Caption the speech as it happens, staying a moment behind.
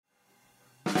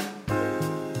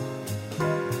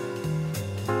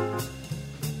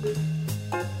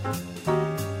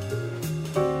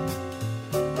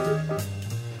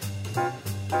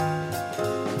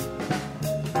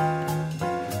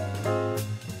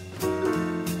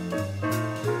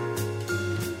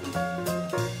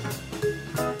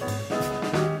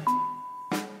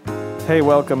Hey,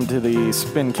 welcome to the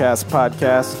Spincast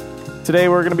podcast. Today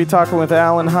we're going to be talking with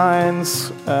Alan Hines.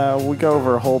 We go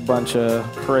over a whole bunch of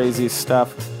crazy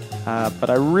stuff, but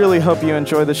I really hope you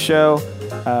enjoy the show.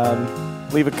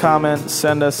 Leave a comment,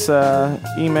 send us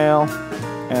email,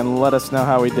 and let us know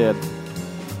how we did.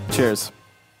 Cheers.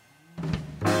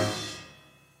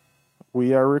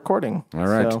 We are recording. All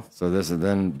right. So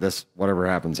this whatever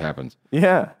happens.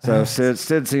 Yeah. So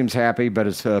Sid seems happy, but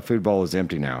his food bowl is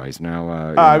empty now. He's now.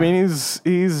 I mean,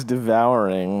 he's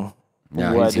devouring.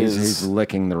 Yeah, he's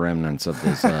licking the remnants of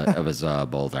his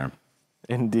bowl there.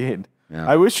 Indeed. Yeah.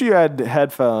 I wish you had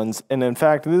headphones, and in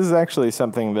fact, this is actually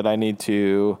something that I need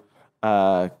to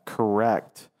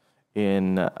correct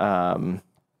in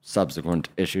subsequent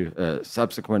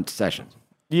sessions.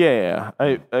 Yeah.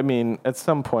 I mean, at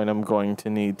some point, I'm going to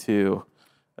need to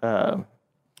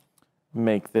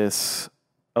make this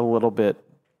a little bit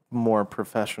more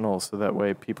professional, so that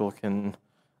way people can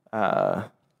I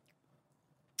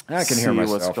can see hear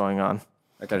myself. what's going on.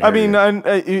 I mean,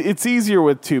 it's easier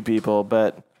with two people,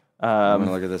 but I'm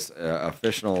gonna look at this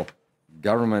official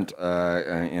government.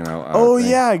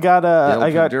 I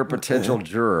got dear potential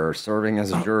juror serving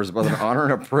as a juror is both an honor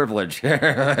and a privilege.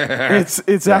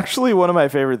 It's actually one of my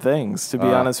favorite things, to be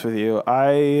honest with you.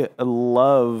 I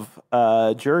love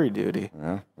jury duty.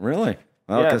 Really?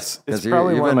 Well, yes, it's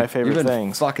probably one of my favorite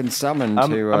things. Fucking summoned I'm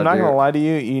to. I'm not gonna lie to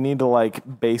you. You need to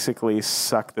basically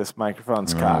suck this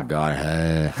microphone's cock. Oh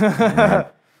God.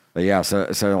 But yeah,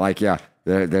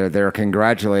 they're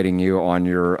congratulating you on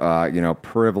your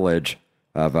privilege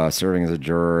of serving as a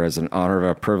juror as an honor of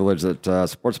a privilege that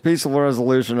supports peaceful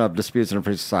resolution of disputes in a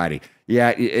free society.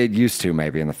 Yeah, it used to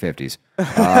maybe in the 50s.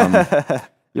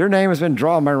 Your name has been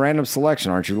drawn by random selection.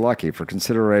 Aren't you lucky? For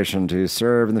consideration to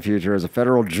serve in the future as a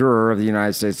federal juror of the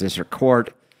United States District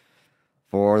Court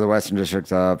for the Western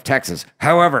District of Texas.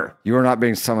 However, you are not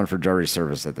being summoned for jury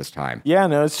service at this time. Yeah,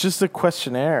 no, it's just a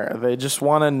questionnaire. They just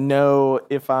want to know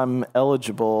if I'm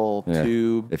eligible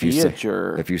to be a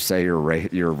juror. If you say you're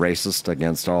racist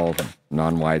against all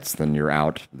non-whites, then you're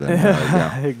out.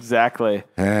 Then Exactly.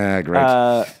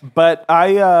 Great. But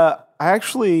I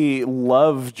actually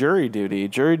love jury duty.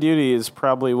 Jury duty is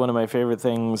probably one of my favorite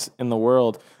things in the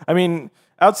world. I mean,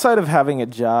 outside of having a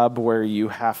job where you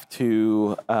have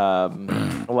to,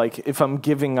 if I'm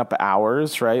giving up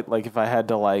hours, right? Like if I had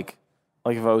to, if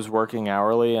I was working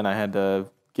hourly and I had to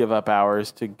give up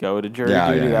hours to go to jury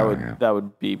duty, that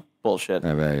would be bullshit.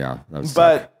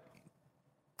 But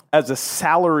as a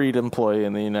salaried employee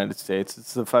in the United States,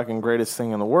 it's the fucking greatest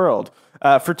thing in the world.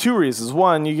 For two reasons.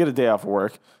 One, you get a day off of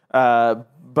work.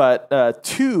 But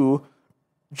two,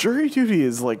 jury duty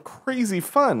is crazy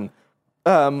fun.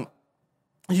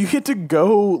 You get to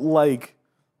go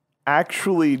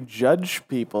actually judge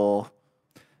people.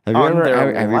 Have you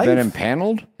been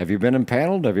impaneled? Have you been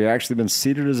impaneled? Have you actually been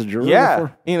seated as a juror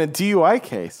before? In a DUI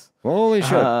case. Holy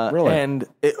shit! Really? And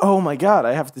oh my God,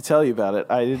 I have to tell you about it.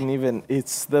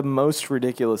 It's the most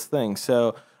ridiculous thing.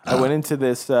 So I went into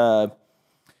this.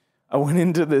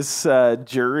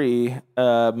 Jury,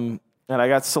 and I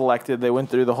got selected. They went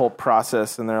through the whole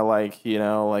process, and they're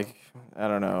I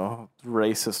don't know,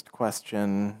 racist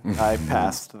question. I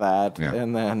passed that,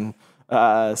 and then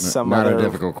not a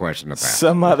difficult question to pass.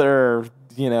 Some other,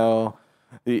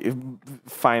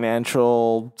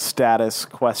 financial status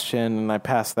question, and I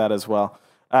passed that as well.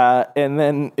 And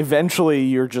then eventually,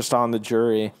 you're just on the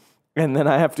jury, and then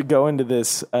I have to go into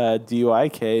this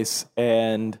DUI case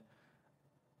and.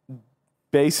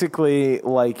 Basically,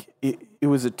 it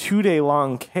was a 2-day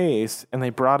long case, and they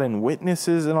brought in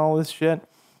witnesses and all this shit.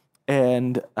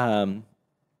 And the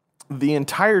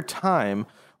entire time,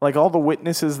 all the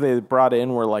witnesses they brought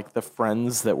in were the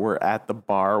friends that were at the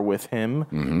bar with him.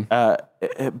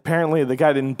 Mm-hmm. Apparently, the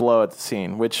guy didn't blow at the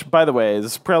scene, which, by the way,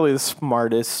 is probably the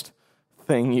smartest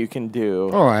thing you can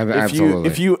do. Oh, absolutely.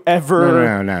 If you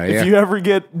ever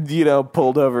get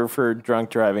pulled over for drunk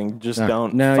driving, just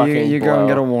don't. No, you blow. Go and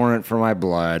get a warrant for my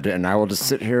blood, and I will just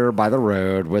sit here by the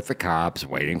road with the cops,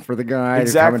 waiting for the guy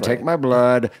to come and take my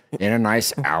blood in a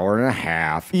nice hour and a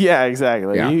half. Yeah,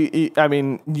 exactly. Yeah.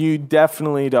 You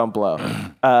definitely don't blow.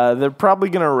 They're probably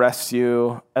going to arrest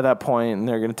you at that point, and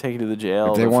they're going to take you to the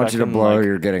jail. If they want you to blow,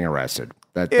 you're getting arrested.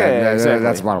 Exactly.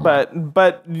 That's the bottom line.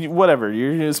 But whatever,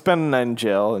 you're going to spend a night in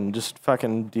jail and just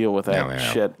fucking deal with that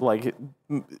shit.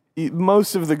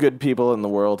 Most of the good people in the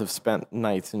world have spent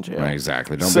nights in jail.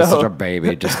 Exactly. Don't be such a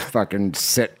baby. Just fucking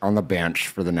sit on the bench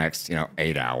for the next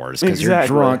 8 hours because you're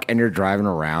drunk and you're driving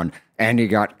around and you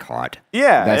got caught.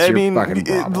 Yeah, that's your fucking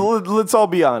problem. Let's all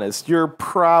be honest. You're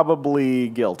probably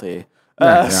guilty.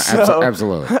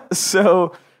 Absolutely.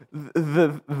 So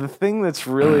the thing that's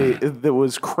really that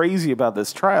was crazy about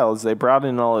this trial is they brought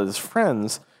in all his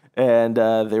friends, and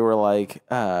they were like,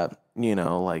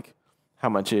 like how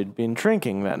much he'd been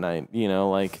drinking that night,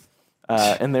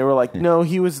 and they were like, no,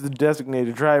 he was the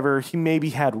designated driver. He maybe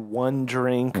had one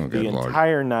drink the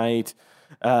entire night,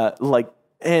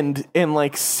 And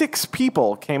like 6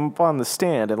 people came up on the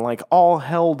stand and like all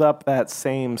held up that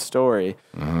same story.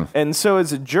 And so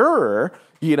as a juror,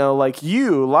 like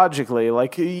you logically,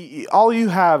 like all you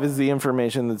have is the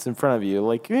information that's in front of you.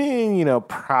 Like,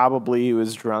 probably he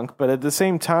was drunk, but at the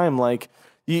same time, like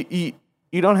you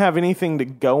don't have anything to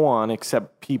go on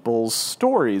except people's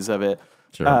stories of it.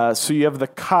 Sure. So you have the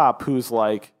cop who's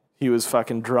like, he was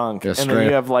fucking drunk. Just and then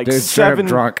you have like dude, 7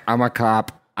 drunk. I'm a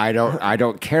cop. I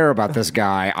don't care about this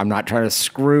guy. I'm not trying to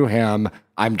screw him.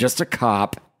 I'm just a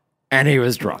cop, and he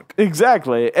was drunk.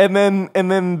 Exactly. And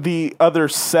then the other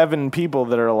 7 people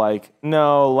that are like,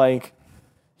 no, like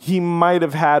he might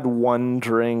have had one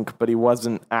drink, but he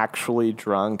wasn't actually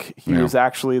drunk. He was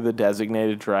actually the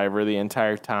designated driver the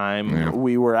entire time. Yeah.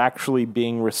 We were actually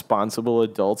being responsible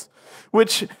adults,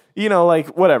 which, like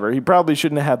whatever. He probably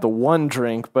shouldn't have had the one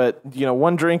drink, but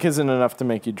one drink isn't enough to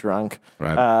make you drunk.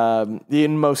 Right.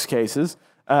 In most cases.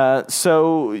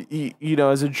 So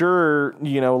as a juror,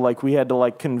 like we had to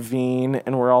like convene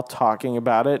and we're all talking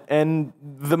about it. And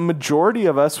the majority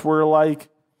of us were like,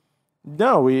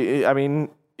 no,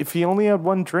 if he only had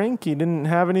one drink, he didn't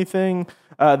have anything.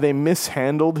 They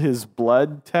mishandled his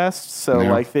blood tests. So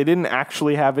like they didn't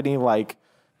actually have any like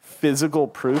physical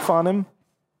proof on him.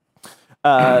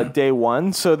 Day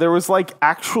one. So there was like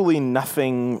actually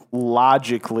nothing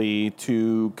logically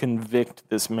to convict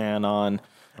this man on.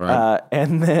 Right.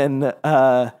 And then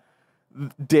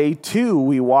day 2,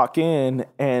 we walk in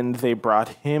and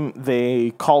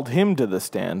they called him to the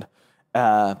stand.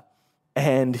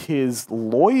 And his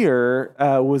lawyer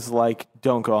was like,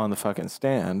 don't go on the fucking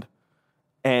stand.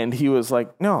 And he was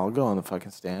like, no, I'll go on the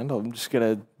fucking stand. I'm just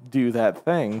going to do that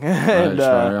thing. And,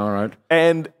 all right.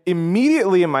 And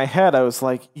immediately in my head, I was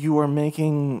like, you are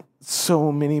making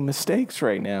so many mistakes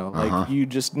right now. Like, you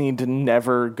just need to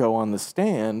never go on the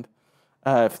stand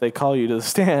if they call you to the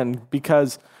stand.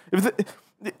 Because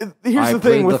here's the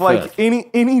thing with like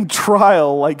any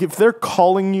trial, like if they're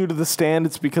calling you to the stand,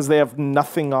 it's because they have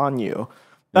nothing on you.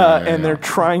 And they're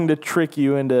trying to trick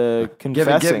you into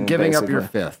confessing, giving up your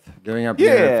fifth, giving up.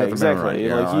 Your fifth exactly.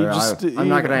 Like I'm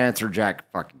not going to answer jack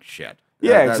fucking shit.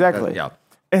 Exactly.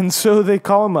 And so they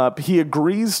call him up. He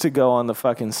agrees to go on the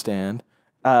fucking stand,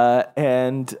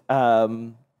 and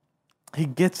he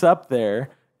gets up there,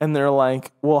 and they're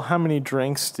like, "Well, how many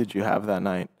drinks did you have that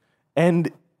night?" And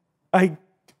I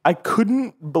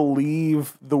couldn't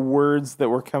believe the words that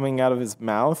were coming out of his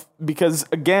mouth because,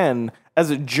 again, as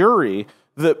a jury,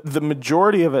 the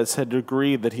majority of us had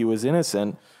agreed that he was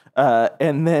innocent,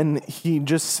 and then he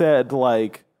just said,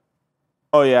 like,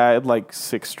 oh, yeah, I had, like,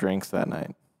 6 drinks that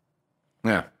night.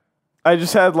 Yeah. I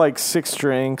just had, like, 6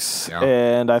 drinks,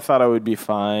 and I thought I would be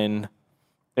fine,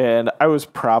 and I was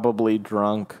probably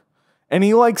drunk. And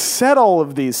he, like, said all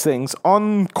of these things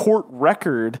on court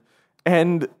record,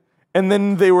 and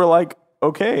then they were like,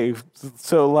 okay,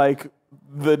 so, like,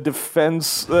 the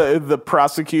defense, the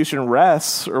prosecution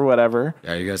rests or whatever.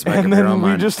 Yeah, you guys make and up your own then we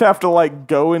mind. just have to, like,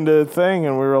 go into the thing,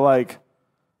 and we were like,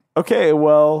 okay,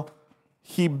 well,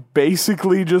 he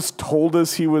basically just told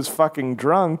us he was fucking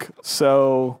drunk,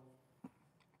 so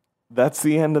that's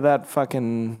the end of that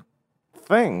fucking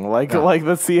thing. Like,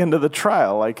 that's the end of the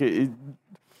trial. Like,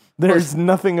 there's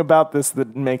nothing about this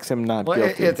that makes him not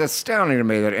guilty. It's astounding to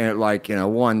me that,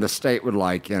 one, the state would,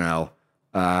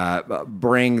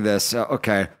 bring this.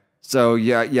 Okay, so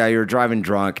yeah, you're driving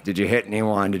drunk. Did you hit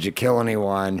anyone? Did you kill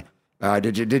anyone?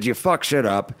 Did you fuck shit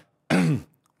up?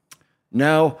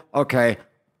 No. Okay,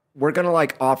 we're gonna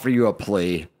offer you a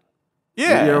plea.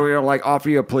 Yeah, we're gonna offer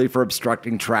you a plea for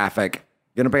obstructing traffic.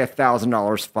 You're gonna pay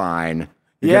 $1,000 fine.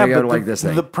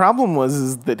 The problem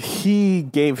was that he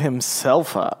gave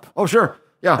himself up. Oh, sure.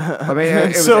 Yeah. I mean,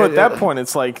 at that point,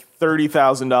 it's like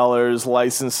 $30,000,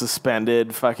 license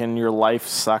suspended, fucking your life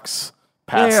sucks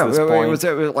past this point. It was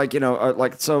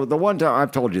so the one time,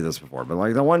 I've told you this before,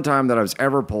 but the one time that I was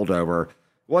ever pulled over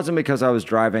wasn't because I was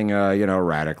driving,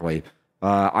 erratically.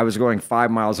 I was going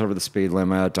 5 miles over the speed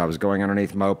limit. I was going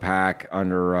underneath Mopac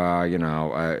under,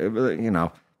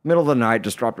 middle of the night,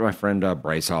 just dropped my friend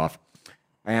Brace off.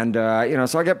 And,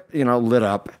 so I get, lit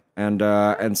up and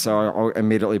so I'll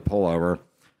immediately pull over.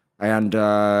 And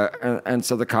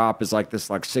so the cop is this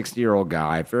 60-year-old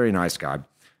guy, very nice guy.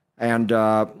 And,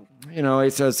 he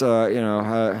says,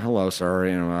 hello,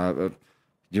 sir,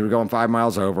 you were going 5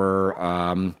 miles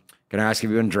over. can I ask if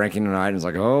you've been drinking tonight? And he's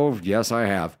like, oh, yes, I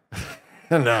have.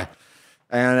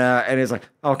 and he's like,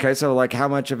 okay, so like, how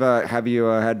much of have you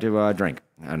had to drink?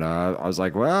 And I was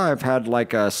like, well, I've had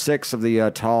like 6 of the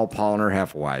tall Polliner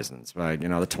Hefeweizens,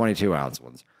 the 22-ounce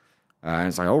ones. And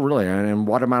it's like, oh, really? And in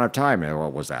what amount of time?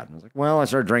 What was that? And I was like, well, I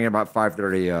started drinking about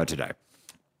 5:30 today.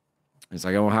 He's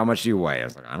like, oh, how much do you weigh? I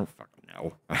was like, I don't fucking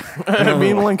know. I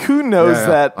mean, like, who knows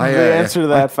the answer to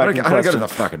that fucking question? I don't go to the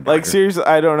fucking doctor. Like, seriously,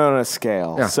 I don't own a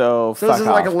scale. Yeah. So this is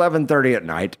like 11:30 at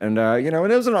night. And, and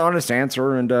it was an honest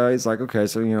answer. And he's like, okay,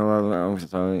 so,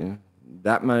 so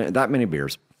that many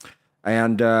beers.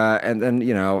 And then,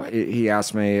 he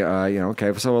asked me,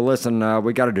 okay, so listen,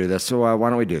 we got to do this. So why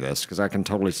don't we do this? Because I can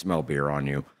totally smell beer on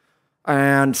you.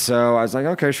 And so I was like,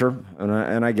 okay, sure.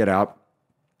 And I get out.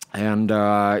 And,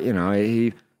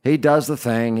 he does the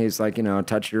thing. He's like,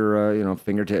 touch your,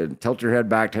 fingertip, tilt your head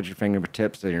back, touch your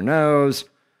fingertips to your nose.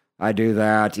 I do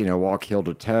that, walk heel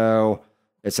to toe,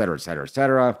 et cetera, et cetera, et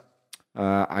cetera.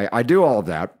 I do all of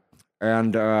that.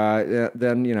 And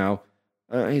then,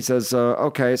 he says,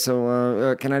 okay,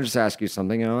 so can I just ask you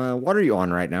something? What are you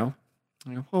on right now?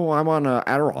 Oh, I'm on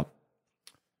Adderall.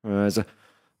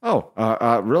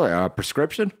 Really? A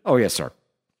prescription? Oh, yes, sir.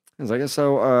 He's like,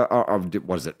 so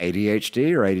what is it,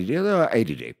 ADHD or ADD?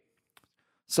 ADD.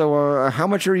 So how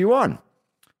much are you on?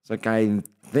 It's like, I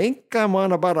think I'm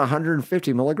on about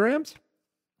 150 milligrams.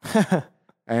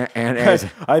 And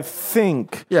I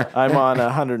think I'm on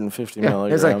 150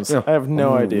 milligrams. Like, I have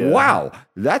no idea. Wow,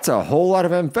 that's a whole lot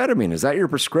of amphetamine. Is that your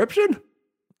prescription?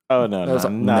 Oh, no,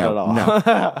 not at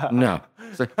all. No.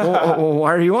 It's like, well,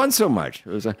 why are you on so much?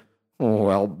 It was like,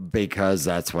 well, because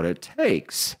that's what it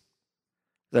takes.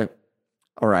 Like,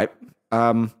 all right,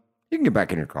 you can get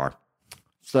back in your car.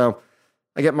 So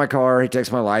I get in my car. He takes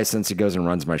my license. He goes and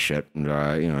runs my shit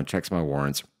and, checks my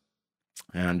warrants.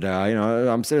 And,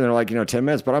 I'm sitting there like, 10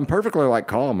 minutes, but I'm perfectly like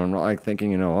calm. I'm not like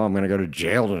thinking, I'm going to go to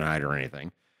jail tonight or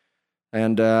anything.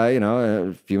 And,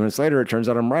 a few minutes later, it turns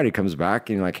out I'm right. He comes back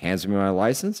and like hands me my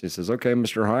license. He says, okay,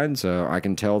 Mr. Hines, I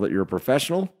can tell that you're a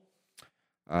professional.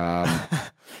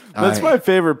 That's my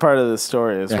favorite part of the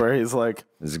story is where he's like,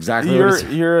 that's exactly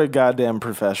you're a goddamn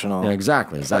professional. Yeah,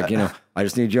 exactly. It's like, I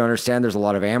just need you to understand there's a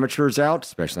lot of amateurs out,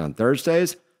 especially on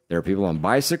Thursdays. There are people on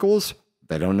bicycles.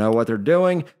 They don't know what they're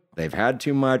doing. They've had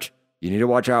too much. You need to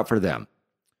watch out for them.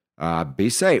 Be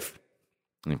safe.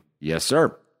 Yes,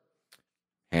 sir.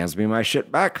 Hands me my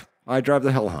shit back. I drive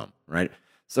the hell home, right?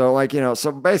 So, like,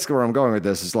 so basically where I'm going with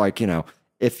this is like,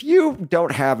 if you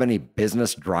don't have any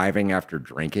business driving after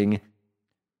drinking,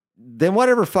 then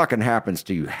whatever fucking happens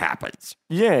to you happens.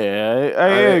 Yeah, I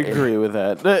agree with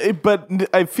that. But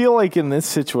I feel like in this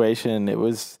situation, it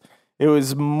was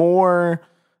more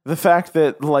the fact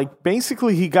that, like,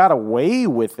 basically he got away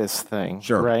with this thing,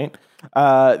 sure, right?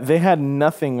 They had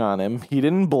nothing on him. He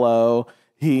didn't blow.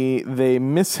 They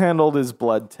mishandled his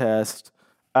blood test.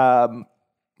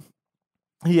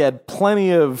 He had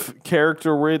plenty of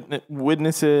character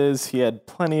witnesses. He had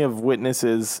plenty of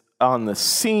witnesses on the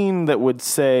scene that would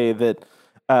say that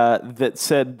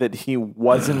said that he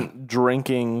wasn't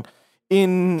drinking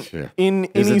in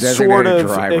any sort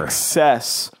of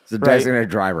excess. It's a designated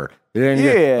driver. He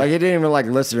didn't even like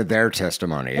listen to their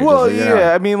testimony.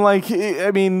 I mean,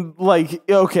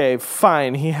 okay,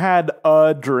 fine. He had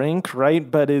a drink,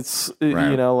 right? But it's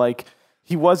like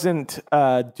he wasn't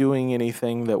doing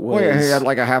anything that was. Well, he had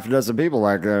like a half a dozen people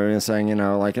like saying, he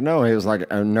was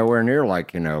like nowhere near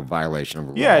like violation of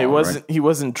the law. Yeah, he wasn't. Right? He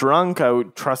wasn't drunk. I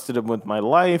trusted him with my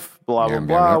life. Blah blah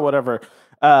blah. Whatever.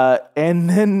 And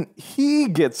then he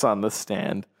gets on the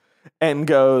stand and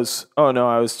goes, "Oh no,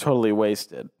 I was totally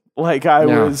wasted. Like I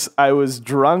was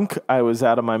drunk. I was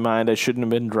out of my mind. I shouldn't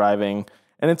have been driving."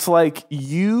 And it's like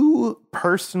you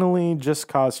personally just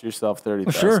cost yourself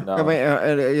 $30,000. Sure, I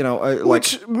mean,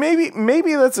 which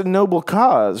maybe that's a noble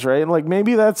cause, right? Like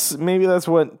maybe that's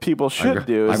what people should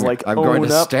do. Is I'm going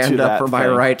to stand up for my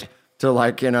right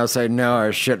to say no, I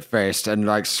was shit faced and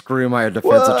like screw my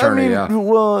defense attorney.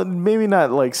 Well, maybe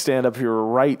not like stand up for your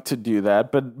right to do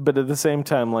that, but at the same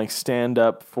time like stand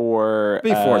up for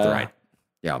be forthright.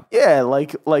 Yeah. Yeah,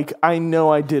 like I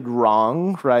know I did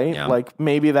wrong, right? Yeah. Like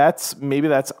maybe that's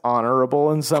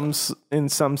honorable in some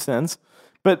sense.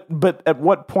 But at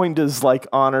what point does like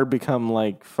honor become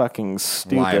like fucking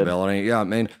stupid? Liability. Yeah, I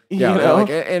mean,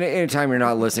 like anytime you're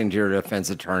not listening to your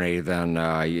defense attorney, then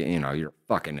you're a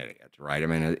fucking idiot, right? I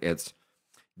mean, it's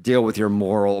deal with your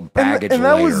moral baggage and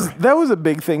later. That was a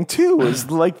big thing too. Was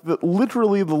like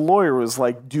literally the lawyer was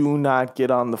like, "Do not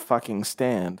get on the fucking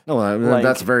stand." No,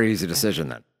 that's a very easy decision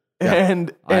then. Yeah.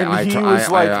 And he was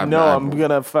like, "No, I'm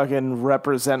gonna fucking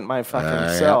represent my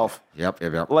fucking self."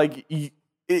 Yep. Like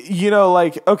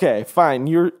like, okay, fine.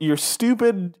 You're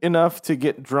stupid enough to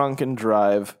get drunk and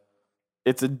drive.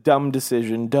 It's a dumb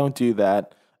decision. Don't do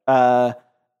that. And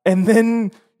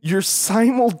then you're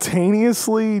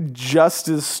simultaneously just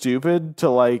as stupid to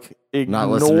like Not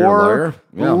listen to your ignore lawyer?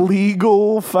 Yeah.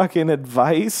 legal fucking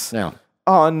advice Yeah.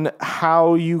 on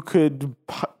how you could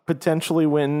potentially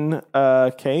win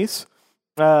a case.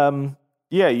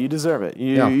 Yeah, you deserve it.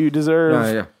 You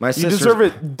deserve. My you sister's- deserve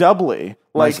it doubly.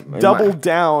 Like my- double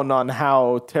down on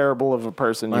how terrible of a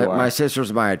person you are. My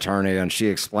sister's my attorney, and she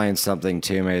explained something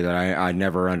to me that I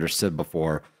never understood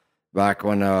before. Back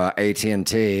when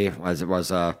AT&T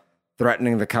was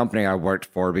threatening the company I worked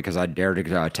for because I dared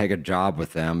to take a job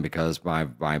with them because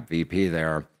my VP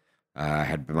there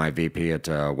had been my VP at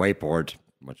Wayport,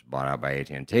 which was bought out by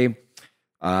AT&T.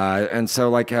 And so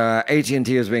like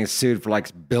AT&T was being sued for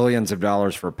like billions of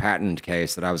dollars for a patent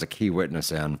case that I was a key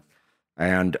witness in.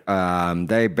 And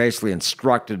they basically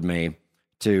instructed me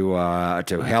to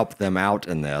help them out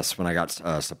in this when I got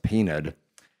subpoenaed.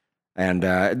 And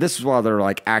this is while they're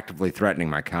like actively threatening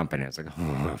my company. It's like,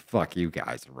 oh, fuck you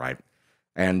guys, right?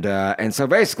 And so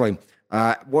basically,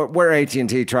 where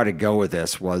AT&T tried to go with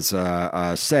this was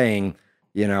saying,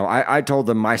 I told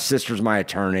them my sister's my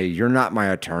attorney. You're not my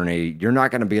attorney. You're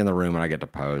not going to be in the room when I get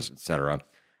deposed, etc.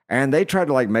 And they tried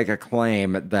to like make a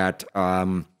claim that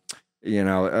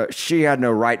she had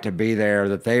no right to be there,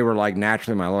 that they were like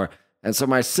naturally my lawyer. And so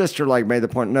my sister like made the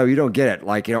point, no, you don't get it.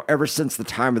 Like, ever since the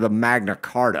time of the Magna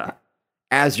Carta,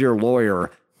 as your lawyer,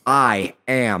 I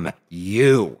am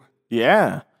you.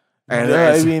 Yeah. And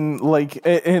I mean, like,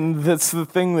 and that's the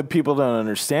thing that people don't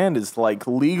understand is like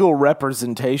legal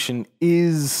representation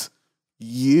is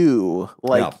you.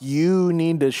 Like, you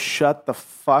need to shut the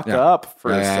fuck up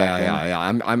for a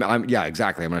second. Yeah,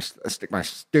 exactly. I'm going to stick my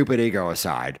stupid ego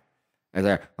aside. And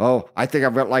they're, I think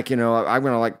I've got like, I'm going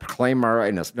to like claim my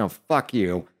rightness. No, fuck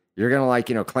you. You're going to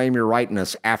like, claim your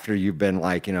rightness after you've been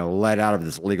like, let out of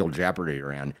this legal jeopardy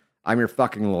you're in. I'm your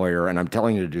fucking lawyer and I'm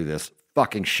telling you to do this.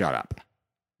 Fucking shut up.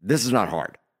 This is not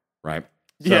hard, right?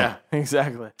 So, yeah,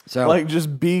 exactly. So like,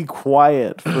 just be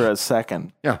quiet for a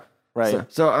second. Yeah. Right.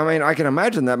 So I mean, I can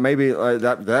imagine that maybe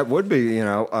that would be,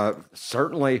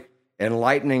 certainly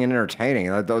enlightening and entertaining.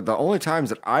 The only times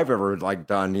that I've ever like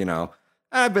done,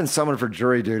 I've been summoned for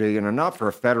jury duty, not for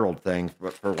a federal thing,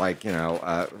 but for like,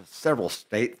 several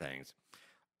state things.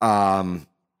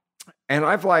 And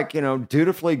I've like,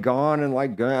 dutifully gone and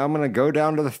like, I'm going to go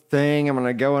down to the thing. I'm going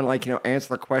to go and like, answer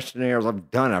the questionnaires. I've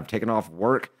done it. I've taken off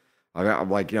work. I'm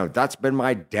like, that's been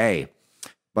my day.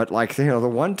 But like, the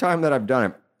one time that I've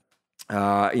done it,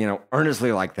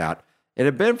 earnestly like that, it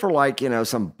had been for like,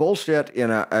 some bullshit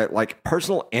in a like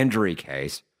personal injury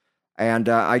case. And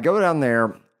I go down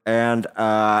there and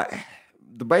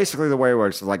basically the way it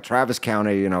works is like Travis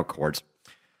County, courts.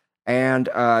 And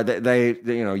they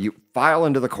you file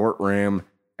into the courtroom,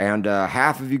 and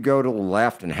half of you go to the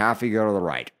left and half of you go to the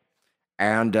right.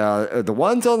 And the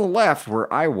ones on the left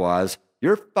where I was,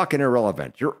 you're fucking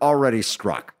irrelevant. You're already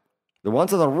struck. The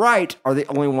ones on the right are the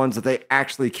only ones that they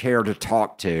actually care to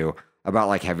talk to about,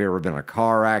 like, have you ever been in a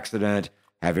car accident?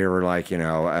 Have you ever, like,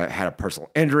 had a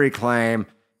personal injury claim,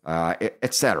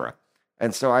 etc.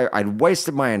 And so I'd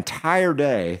wasted my entire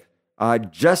day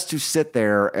just to sit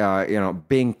there,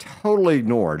 being totally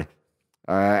ignored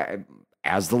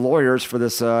as the lawyers for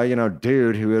this,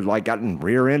 dude who had like gotten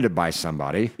rear-ended by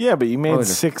somebody. Yeah, but you made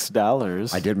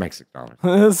 $6. I did make $6.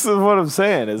 This is what I'm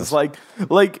saying. It's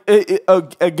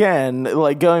again,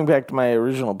 like going back to my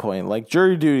original point, like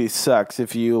jury duty sucks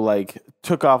if you like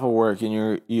took off of work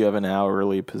and you have an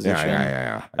hourly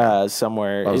position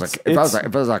somewhere. If I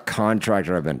was a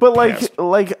contractor, I've been But pissed.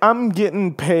 like I'm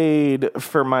getting paid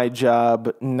for my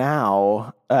job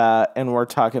now, and we're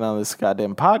talking on this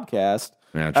goddamn podcast.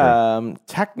 Yeah, true.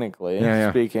 Technically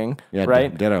speaking, Yeah,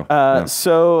 right? ditto. Yeah.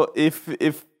 So if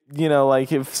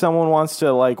like if someone wants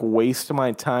to like waste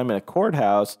my time in a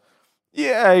courthouse,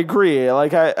 yeah, I agree.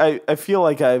 Like I feel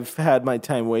like I've had my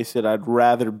time wasted. I'd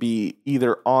rather be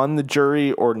either on the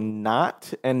jury or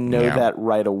not and know that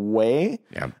right away.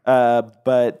 Yeah.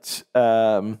 But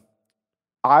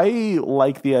I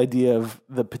like the idea of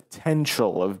the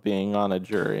potential of being on a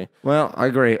jury. Well, I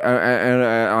agree, and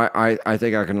I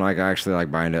think I can like actually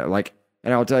like buy into it. Like,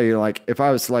 and I'll tell you, like, if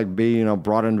I was to like be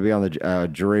brought in to be on the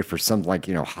jury for some like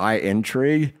high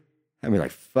intrigue, I'd be like,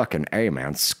 fucking A,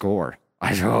 man, score.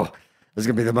 I know this is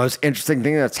gonna be the most interesting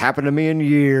thing that's happened to me in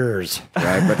years,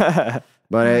 right?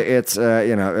 But it's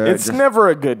it's never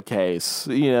a good case.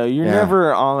 You're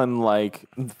never on like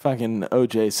fucking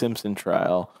O.J. Simpson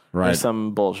trial. Or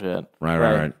some bullshit.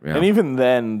 Right. Yeah. And even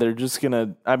then, they're just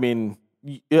gonna. I mean,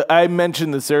 I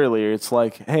mentioned this earlier. It's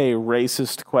like, hey,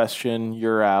 racist question,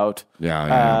 you're out.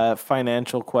 Yeah.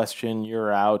 Financial question,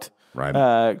 you're out.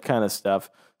 Right. Kind of stuff.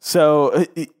 So,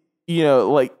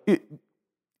 like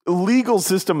legal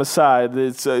system aside,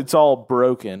 it's all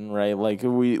broken, right? Like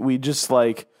we just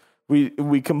like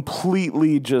we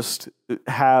completely just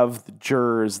have the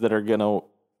jurors that are gonna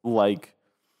like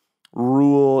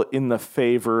rule in the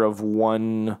favor of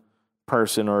one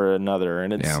person or another,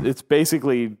 and it's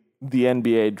basically the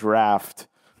NBA draft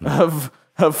of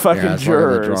fucking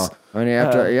jurors. I mean, you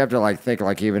have to like think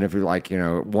like even if you like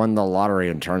won the lottery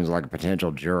in terms of like a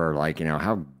potential juror, like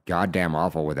how goddamn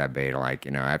awful would that be? Like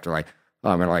I have to like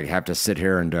I'm gonna like have to sit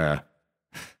here and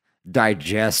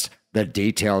digest the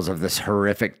details of this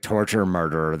horrific torture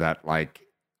murder that like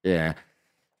I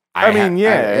mean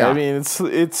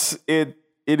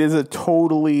it is a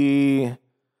totally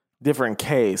different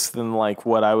case than like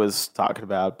what I was talking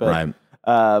about, but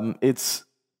it's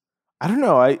I don't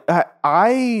know.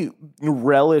 I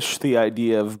relish the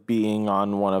idea of being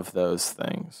on one of those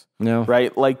things. No,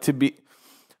 right? Like to be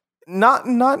not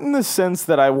in the sense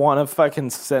that I want to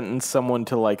fucking sentence someone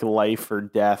to like life or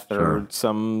death or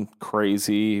some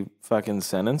crazy fucking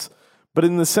sentence, but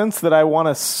in the sense that I want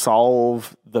to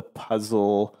solve the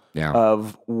puzzle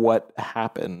of what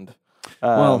happened.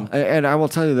 Well, and I will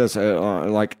tell you this,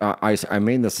 I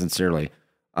mean this sincerely.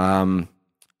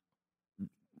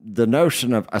 The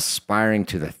notion of aspiring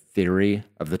to the theory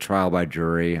of the trial by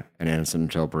jury and innocent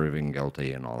until proven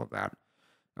guilty and all of that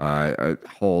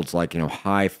holds like,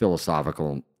 high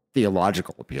philosophical,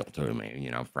 theological appeal to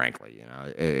me, frankly.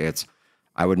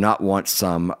 I would not want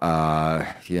some,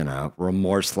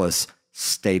 remorseless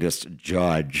statist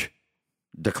judge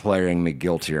declaring me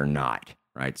guilty or not.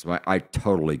 Right. So I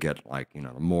totally get like,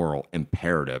 the moral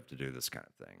imperative to do this kind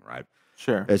of thing. Right.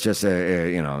 Sure. It's just,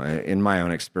 in my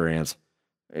own experience,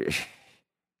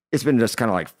 it's been just kind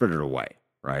of like frittered away.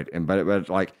 Right. But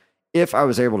like, if I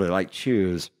was able to like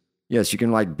choose, yes, you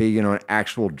can like be, an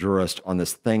actual jurist on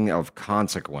this thing of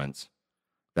consequence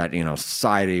that,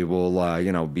 society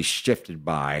will, be shifted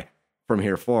by from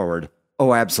here forward.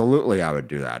 Oh, absolutely. I would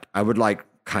do that. I would like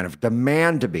kind of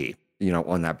demand to be,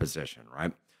 on that position.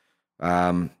 Right.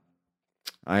 I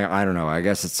don't know. I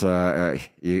guess it's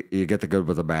you get the good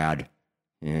with the bad.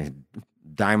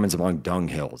 Diamonds among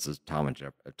dunghills, as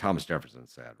Thomas Jefferson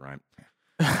said, right?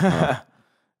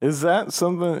 Is that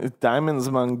something? Diamonds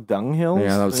among dunghills?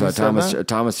 Yeah, that was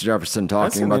Thomas Jefferson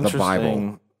talking about the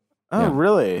Bible. Oh,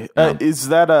 really? Is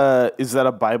that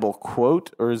a Bible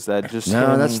quote, or is that just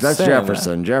that's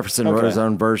Jefferson? Jefferson wrote his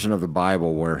own version of the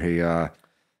Bible where he.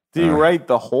 Did he write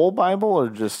the whole Bible or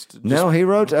just No, he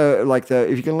wrote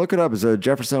if you can look it up, as a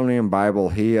Jeffersonian Bible.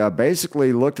 He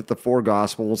basically looked at the four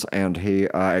Gospels and he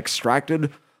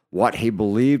extracted what he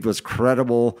believed was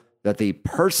credible that the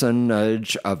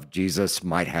personage of Jesus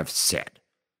might have said,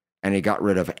 and he got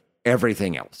rid of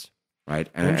everything else. Right?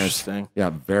 And interesting.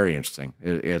 Very interesting.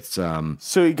 It's so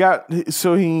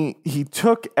he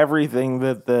took everything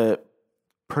that the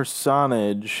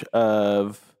personage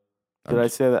of. Did I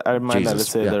say that? I might not have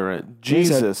said that right.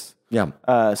 Jesus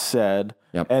said,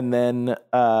 and then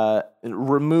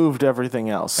removed everything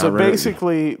else. So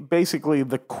basically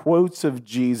the quotes of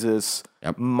Jesus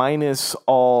minus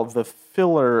all the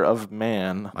filler of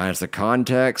man. Minus the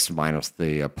context, minus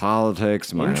the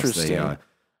politics, minus the...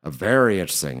 very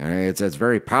interesting. I mean, it's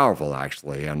very powerful,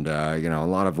 actually. And, a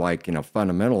lot of like,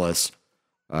 fundamentalists,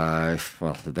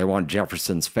 they want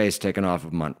Jefferson's face taken off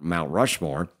of Mount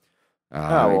Rushmore.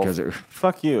 Because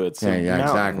fuck you! It's a mountain,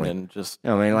 exactly. And just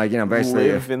basically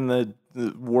live in the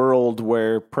world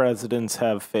where presidents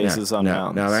have faces on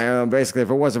mountains. No, basically, if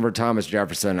it wasn't for Thomas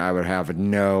Jefferson, I would have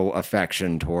no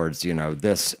affection towards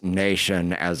this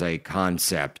nation as a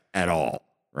concept at all.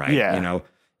 Right? Yeah.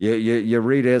 You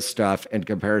read his stuff in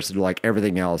comparison to like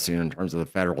everything else, in terms of the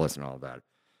Federalists and all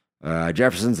that.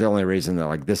 Jefferson's the only reason that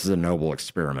like this is a noble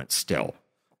experiment still.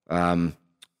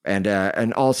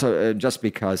 And also just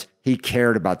because he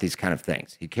cared about these kind of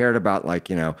things. He cared about like,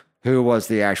 who was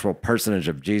the actual personage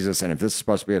of Jesus, and if this is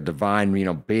supposed to be a divine,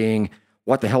 being,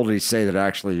 what the hell did he say that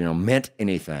actually, meant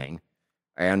anything?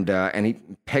 And he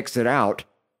picks it out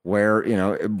where,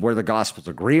 where the Gospels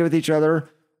agree with each other,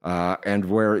 and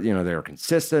where, they're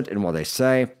consistent in what they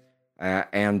say.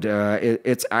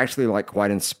 It's actually like quite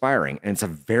inspiring. And it's a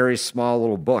very small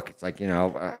little book. It's like,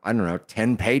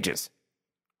 10 pages,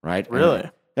 right? Really?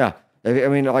 Yeah. I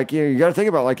mean, like, you got to think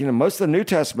about, like, most of the New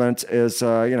Testament is,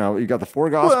 you got the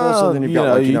four Gospels, and then you've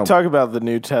got, you talk about the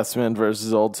New Testament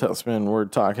versus Old Testament, we're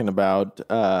talking about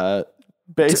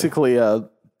basically a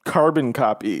carbon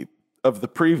copy of the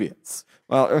previous.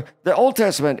 Well, the Old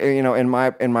Testament, in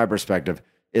my perspective,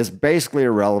 is basically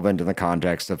irrelevant in the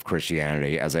context of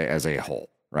Christianity as a whole,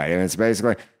 right? And it's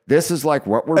basically this is like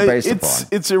what we're based upon.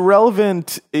 It's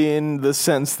irrelevant in the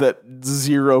sense that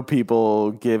zero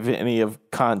people give any of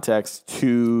context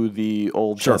to the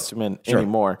Old Testament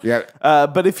anymore. Yeah.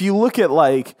 But if you look at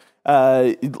like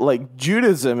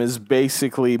Judaism is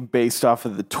basically based off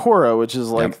of the Torah, which is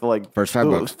like first 5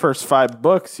 books. First 5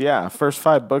 books, yeah, first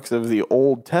 5 books of the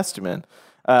Old Testament.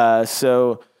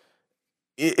 So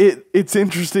it's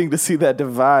interesting to see that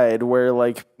divide where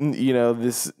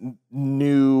this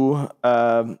new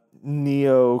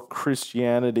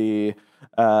neo-Christianity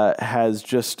has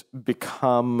just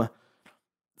become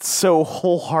so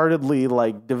wholeheartedly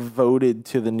devoted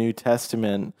to the New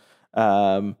Testament.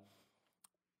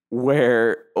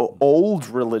 Where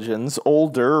older religions,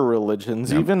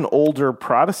 even older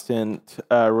Protestant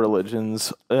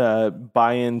religions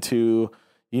buy into,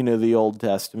 the Old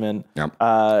Testament,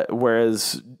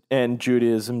 whereas, and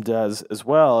Judaism does as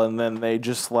well. And then they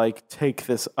just take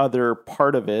this other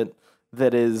part of it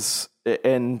that is,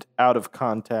 and out of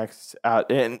context,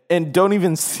 and don't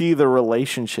even see the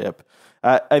relationship.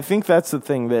 I think that's the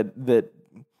thing that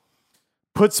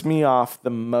puts me off the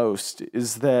most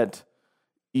is that,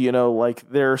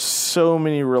 there are so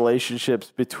many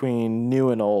relationships between new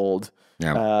and old,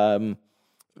 that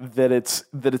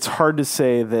it's hard to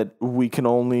say that we can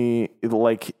only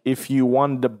if you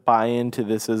wanted to buy into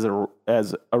this as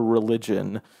a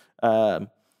religion,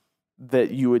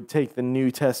 that you would take the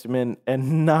New Testament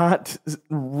and not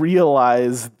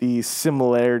realize the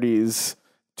similarities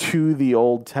to the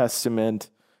Old Testament,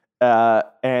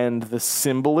 and the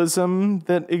symbolism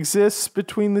that exists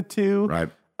between the two. Right.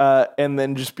 And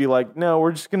then just be like, no,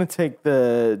 we're just going to take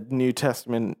the New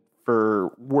Testament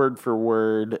for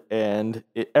word, and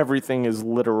everything is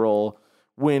literal,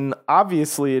 when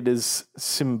obviously it is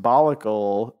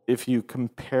symbolical if you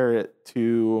compare it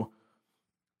to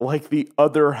the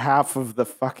other half of the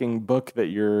fucking book that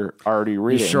you're already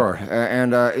reading. Sure.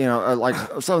 And,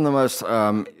 some of the most,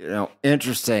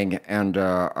 interesting and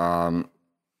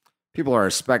people I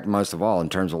respect most of all in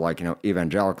terms of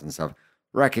evangelicals and stuff,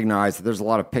 recognize that there's a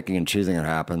lot of picking and choosing that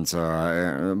happens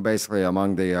basically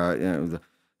among the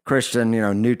Christian,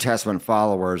 New Testament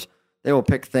followers. They will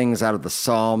pick things out of the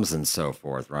Psalms and so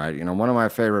forth, right? One of my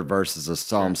favorite verses is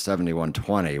Psalm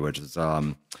 71:20, which is,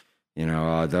 though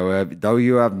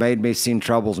you have made me seen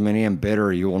troubles many and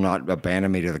bitter, you will not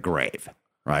abandon me to the grave.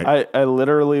 Right. I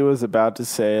literally was about to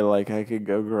say I could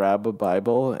go grab a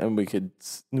Bible and we could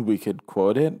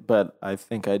quote it, but I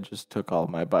think I just took all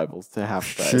my Bibles to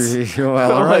half price.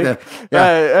 Well, all right. I don't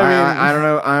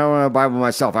know. I don't know a Bible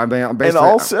myself. I'm basically, and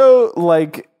also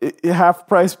half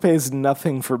price pays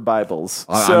nothing for Bibles.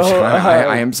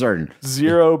 I am certain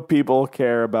zero people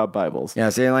care about Bibles.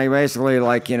 Yeah. See, basically,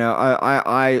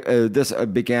 this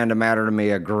began to matter to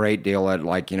me a great deal at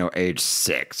age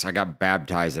 6. I got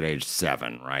baptized at age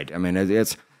 7. Right. I mean,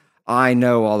 I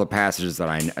know all the passages that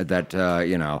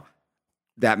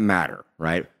that matter.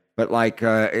 Right. But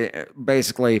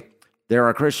basically, there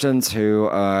are Christians who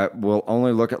will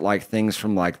only look at things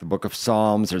from the book of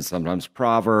Psalms or sometimes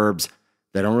Proverbs.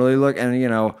 They don't really look, and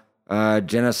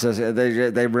Genesis.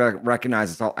 They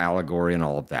recognize it's all allegory and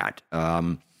all of that.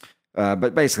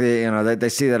 But basically, they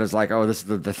see that as this is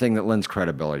the thing that lends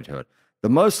credibility to it. The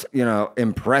most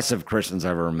impressive Christians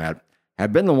I've ever met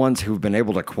have been the ones who've been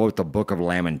able to quote the Book of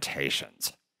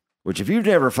Lamentations, which if you've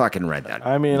never fucking read that.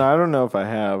 I mean, I don't know if I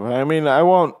have. I mean, I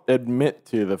won't admit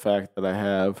to the fact that I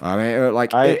have. I mean,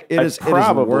 it is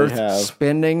worth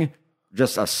spending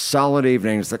just a solid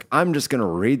evening. It's I'm just going to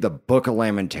read the Book of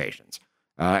Lamentations.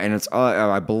 And it's,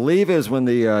 I believe it was when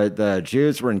the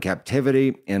Jews were in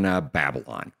captivity in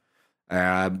Babylon.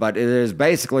 But it is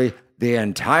basically, the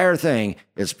entire thing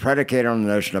is predicated on the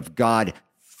notion of God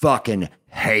fucking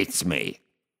hates me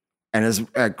and has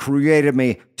created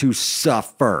me to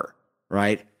suffer,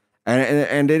 right?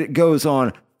 And it goes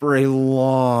on for a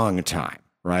long time,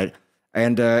 right?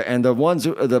 And the ones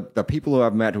the people who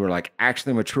I've met who are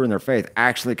actually mature in their faith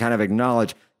actually kind of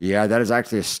acknowledge, yeah, that is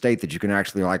actually a state that you can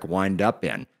actually wind up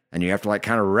in, and you have to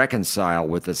kind of reconcile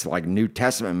with this New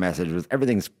Testament message with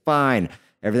everything's fine,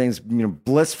 everything's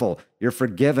blissful, you're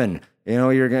forgiven,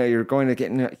 you're going to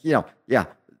get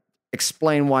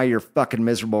explain why you're fucking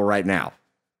miserable right now.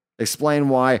 Explain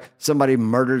why somebody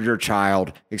murdered your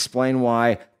child. Explain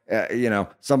why,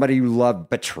 somebody you love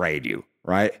betrayed you,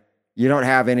 right? You don't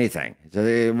have anything.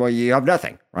 Well, you have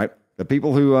nothing, right? The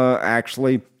people who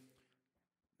actually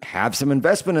have some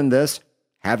investment in this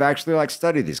have actually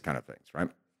studied these kind of things, right?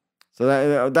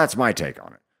 So that's my take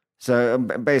on it. So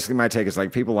basically my take is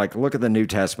people look at the New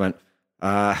Testament,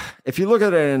 if you look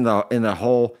at it in the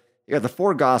whole, you got the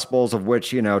four gospels, of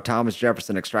which, Thomas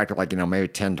Jefferson extracted maybe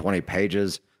 10, 20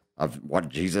 pages of what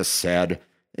Jesus said.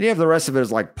 And you have the rest of it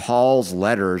is like Paul's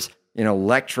letters,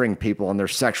 lecturing people on their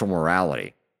sexual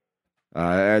morality.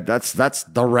 That's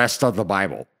the rest of the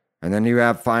Bible. And then you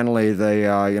have finally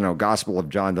the, Gospel of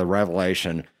John, the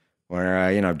Revelation,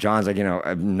 where, John's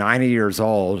 90 years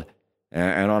old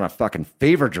and on a fucking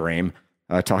fever dream,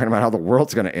 talking about how the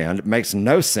world's going to end. It makes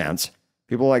no sense.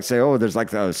 People say, oh, there's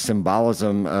the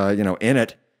symbolism, in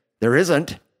it. There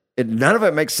isn't. None of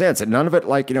it makes sense. And none of it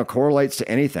correlates to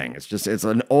anything. It's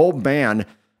an old man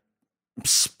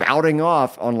spouting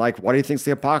off on what he thinks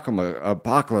the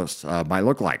apocalypse might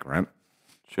look like, right?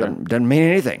 Sure. Doesn't mean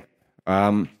anything.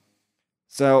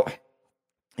 So,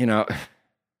 I don't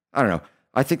know.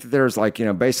 I think that there's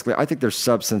basically, I think there's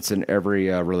substance in every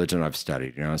religion I've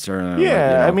studied, So,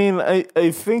 yeah, I mean, I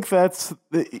think is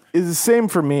the same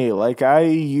for me. I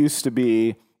used to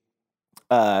be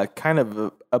kind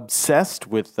of obsessed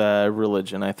with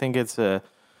religion. I think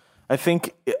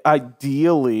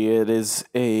ideally it is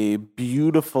a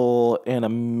beautiful and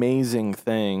amazing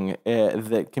thing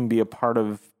that can be a part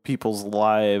of people's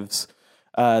lives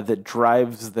that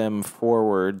drives them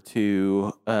forward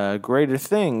to greater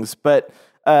things. But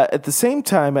at the same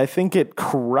time, I think it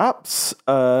corrupts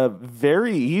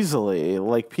very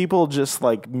easily. People just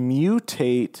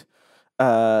mutate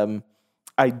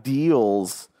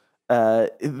ideals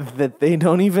that they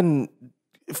don't even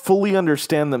fully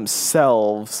understand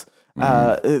themselves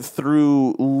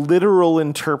through literal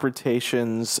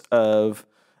interpretations of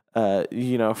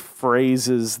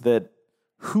phrases that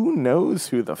who knows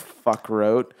who the fuck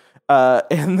wrote,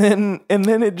 and then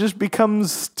it just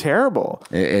becomes terrible.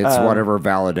 It's whatever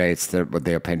validates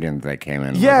the opinion they came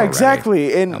in. Yeah,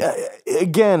 exactly. And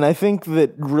again, I think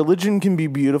that religion can be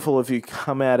beautiful if you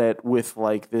come at it with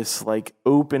this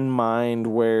open mind,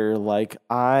 where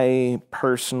I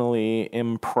personally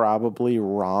am probably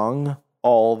wrong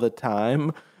all the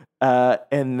time,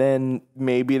 and then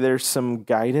maybe there's some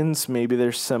guidance, maybe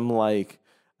there's some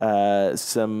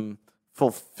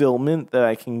fulfillment that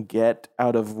I can get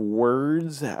out of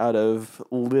words, out of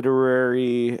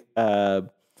literary,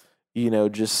 literary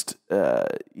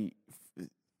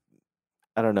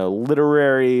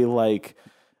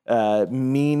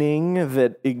meaning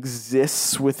that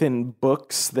exists within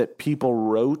books that people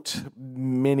wrote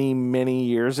many, many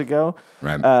years ago.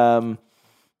 Right.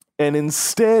 And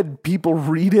instead, people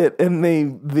read it and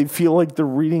they feel like they're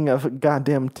reading a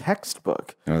goddamn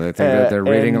textbook. They think that they're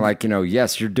reading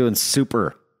yes, you're doing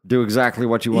super. Do exactly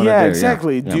what you want to do.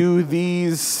 Exactly. Yeah, do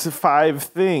these 5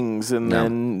 things and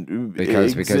then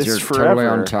because you're forever. Totally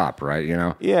on top, right?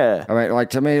 Yeah. I mean,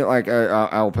 to me,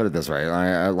 I'll put it this way.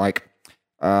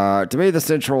 To me, the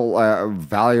central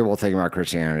valuable thing about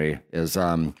Christianity is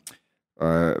the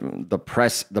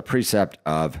precept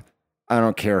of, I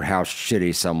don't care how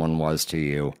shitty someone was to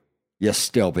you, you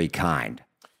still be kind.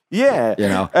 Yeah,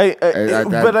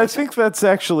 but I think that's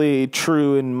actually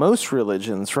true in most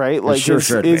religions, right?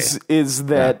 Is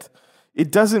that it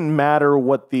doesn't matter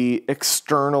what the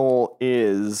external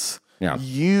is. Yeah.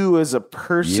 You as a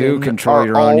person, you control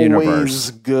your own universe.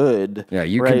 Good. Yeah,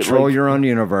 you control your own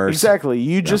universe. Exactly.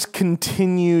 You just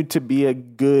continue to be a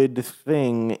good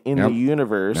thing in the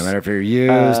universe. No matter if you're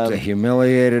used,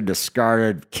 humiliated,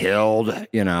 discarded, killed,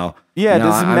 Yeah, it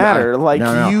doesn't matter.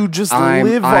 You just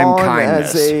live on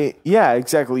kindness. as a... Yeah,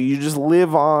 exactly. You just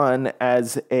live on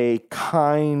as a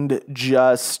kind,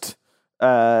 just...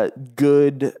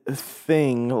 good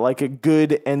thing, a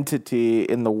good entity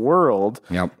in the world.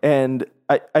 Yep. And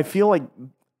I feel like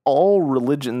all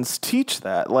religions teach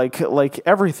that, like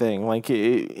everything,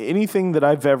 anything that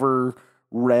I've ever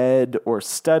read or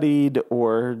studied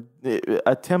or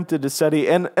attempted to study.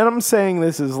 And I'm saying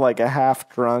this is a half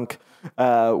drunk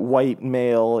white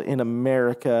male in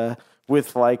America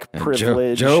with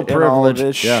privilege Joe and privilege. all of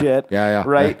this shit. Yeah.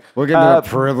 Right. Yeah. We'll get into a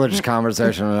privileged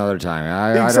conversation another time.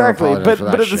 Exactly. I don't apologize for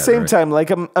that but at the shit, same right?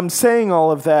 time, I'm saying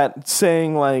all of that,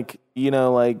 saying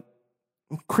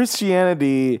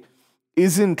Christianity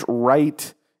isn't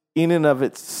right in and of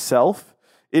itself.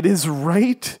 It is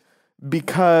right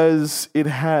because it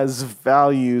has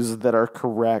values that are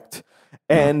correct.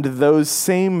 And those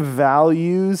same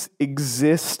values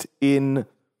exist in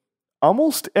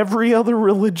almost every other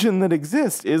religion that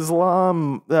exists.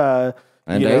 Islam, and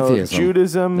atheism.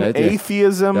 Judaism,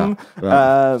 atheism.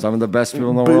 Yeah. Some of the best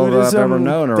people in the world I've ever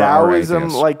known are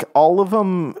Taoism, atheists. all of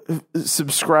them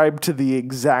subscribe to the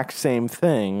exact same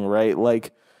thing, right?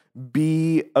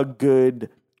 Be a good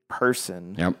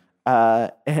person. Yep.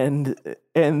 And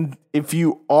if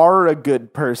you are a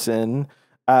good person,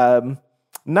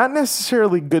 not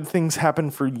necessarily good things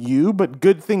happen for you, but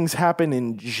good things happen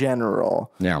in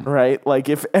general. Yeah. Right? Like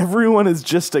if everyone is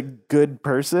just a good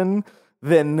person,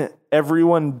 then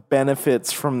everyone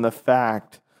benefits from the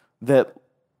fact that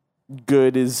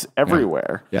good is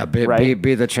everywhere. Yeah,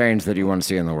 be the change that you want to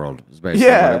see in the world. Is basically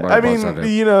Yeah, what I it boils down to.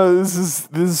 mean, you know, this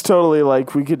is totally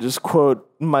like we could just quote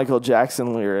Michael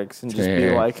Jackson lyrics and just be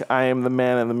Yeah. like, "I am the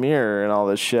man in the mirror" and all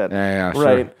this shit. Yeah, sure,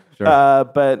 right. sure.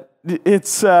 But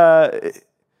it's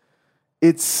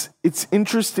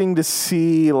interesting to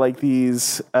see like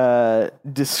these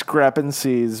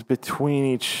discrepancies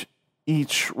between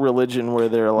each religion where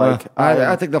they're like,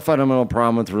 I think the fundamental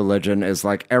problem with religion is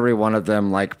like every one of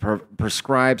them like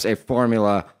prescribes a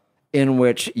formula in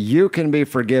which you can be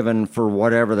forgiven for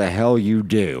whatever the hell you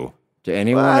do to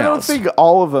anyone else. I don't think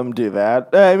all of them do that.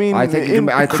 I mean,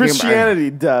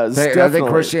 Christianity does. I think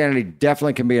Christianity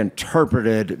definitely can be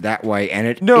interpreted that way, and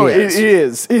it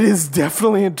is. It is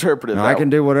definitely interpreted. I can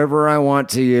do whatever I want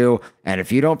to you, and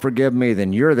if you don't forgive me,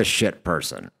 then you're the shit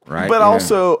person, right? But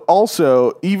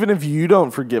also, even if you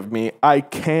don't forgive me, I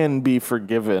can be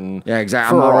forgiven. Yeah,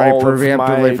 exactly. I'm already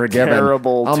preemptively forgiven.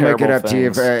 I'll make it up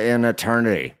things. to you in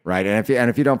eternity, right? And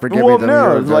if you don't forgive me, then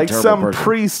no, you're like some person.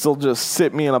 priest will just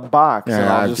sit me in a box. And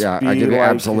I'll just I give you like,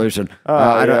 absolution.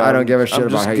 I don't give a shit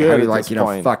about how you like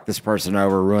point. fuck this person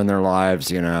over, ruin their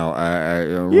lives, ruin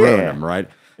them, right?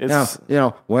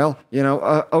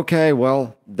 Okay,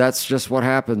 well, that's just what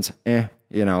happens.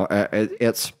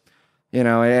 It's.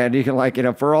 And you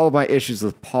can for all of my issues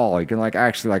with Paul, you can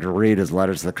actually read his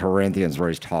letters to the Corinthians where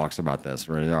he talks about this,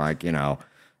 where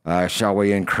shall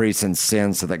we increase in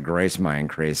sin so that grace might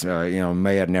increase?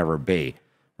 May it never be,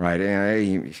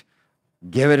 right?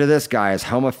 Give it to this guy, as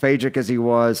homophagic as he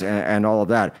was, and all of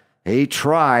that. He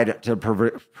tried to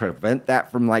prevent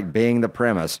that from being the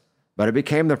premise, but it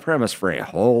became the premise for a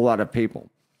whole lot of people,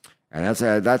 and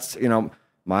that's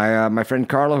my friend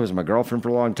Carla, who was my girlfriend for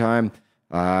a long time.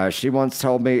 She once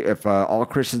told me if all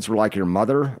Christians were like your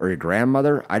mother or your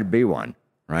grandmother, I'd be one,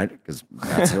 right? Because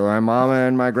that's who my mama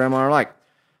and my grandma are like.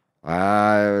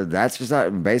 That's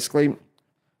just basically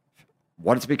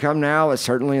what it's become now. Is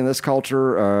certainly in this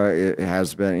culture, it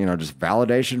has been, just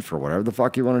validation for whatever the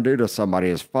fuck you want to do to somebody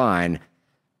is fine,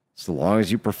 so long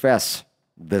as you profess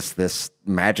this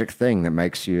magic thing that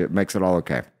makes it all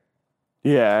okay.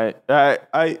 Yeah,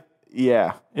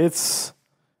 it's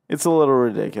a little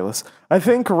ridiculous. I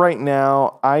think right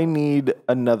now I need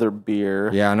another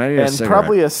beer. Yeah, and I need a cigarette.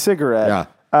 Probably a cigarette.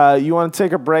 Yeah. You want to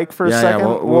take a break for a second?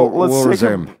 Yeah, we'll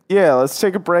resume. Let's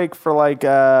take a break for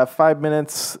 5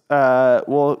 minutes.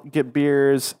 We'll get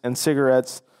beers and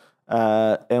cigarettes,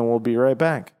 and we'll be right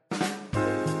back.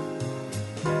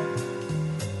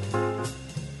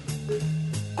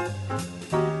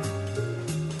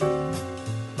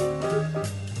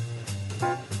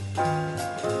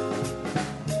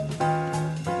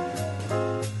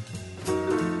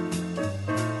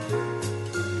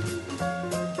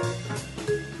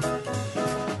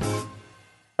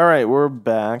 All right, we're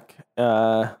back.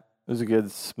 It was a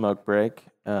good smoke break.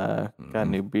 Got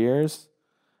new beers.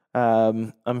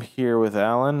 I'm here with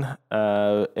Alan,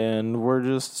 and we're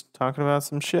just talking about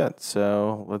some shit.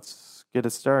 So let's get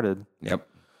it started. Yep.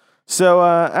 So,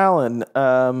 Alan,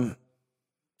 how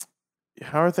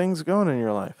are things going in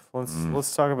your life?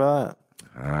 Let's talk about that.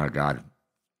 Oh God.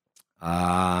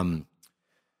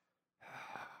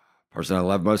 Person I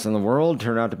love most in the world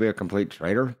turned out to be a complete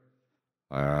traitor.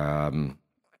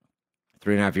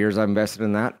 3.5 years I've invested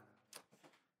in that.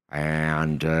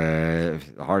 And the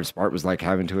hardest part was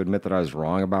having to admit that I was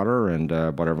wrong about her, and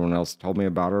what everyone else told me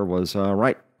about her was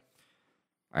right.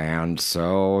 And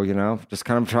so, just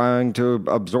kind of trying to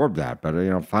absorb that.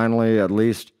 But, finally, at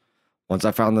least once I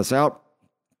found this out,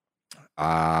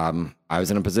 I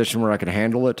was in a position where I could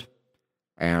handle it.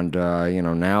 And,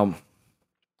 now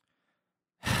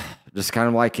just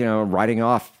kind of writing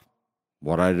off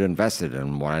what I'd invested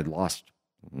and what I'd lost.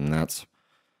 And that's,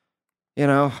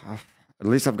 at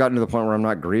least I've gotten to the point where I'm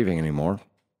not grieving anymore,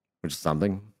 which is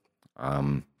something.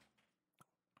 God,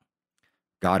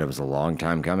 it was a long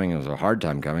time coming. It was a hard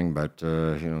time coming, but,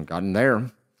 gotten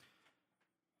there.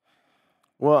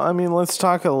 Well, I mean, let's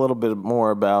talk a little bit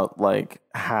more about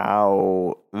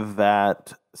how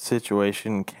that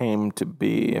situation came to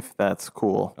be, if that's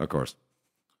cool. Of course.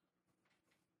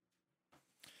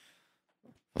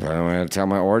 I want to tell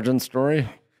my origin story.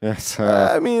 Yes.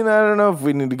 I mean, I don't know if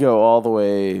we need to go all the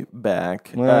way back.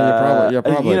 Well, you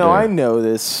probably do. I know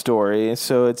this story,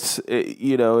 so it's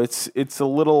a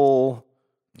little,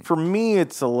 for me,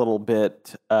 it's a little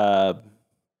bit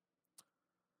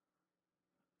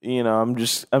I'm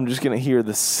just gonna hear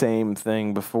the same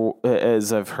thing before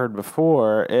as I've heard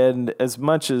before, and as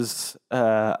much as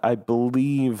I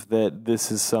believe that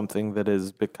this is something that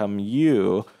has become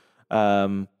you,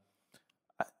 um,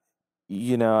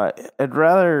 I'd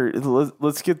rather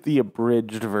let's get the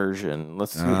abridged version.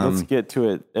 Let's get to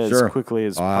it as quickly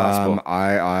as possible.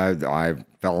 I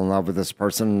fell in love with this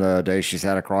person the day she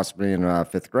sat across from me in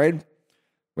fifth grade.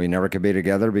 We never could be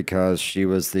together because she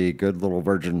was the good little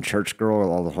virgin church girl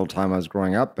all the whole time I was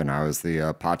growing up, and I was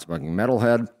the pot-smoking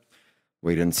metalhead.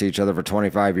 We didn't see each other for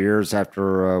 25 years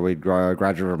after we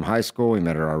graduated from high school. We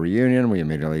met at our reunion. We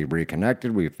immediately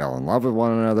reconnected. We fell in love with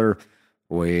one another.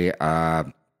 I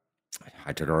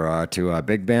took her to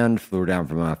Big Bend, flew her down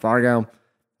from Fargo.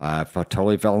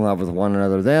 Totally fell in love with one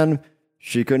another then.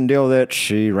 She couldn't deal with it.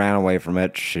 She ran away from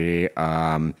it. She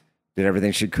did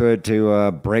everything she could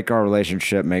to break our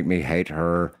relationship, make me hate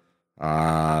her,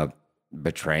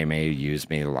 betray me, use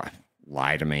me,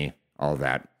 lie to me, all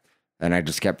that. And I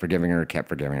just kept forgiving her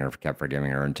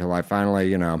until I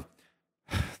finally,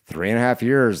 3.5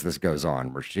 years this goes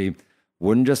on, where she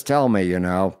wouldn't just tell me,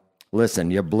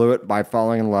 listen, you blew it by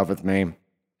falling in love with me.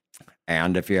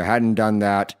 And if you hadn't done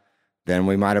that, then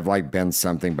we might have been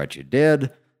something, but you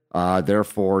did.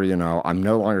 Therefore, I'm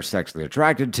no longer sexually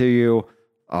attracted to you.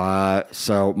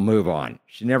 So move on.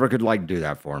 She never could do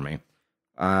that for me.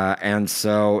 And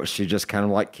so she just kind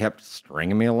of kept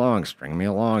stringing me along,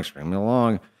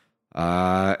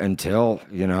 until,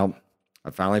 I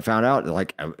finally found out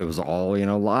it was all,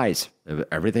 lies.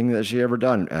 Everything that she ever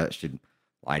done, she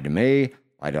lied to me,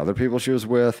 lied to other people she was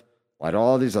with, lied to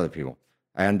all these other people.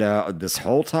 And, this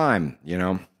whole time,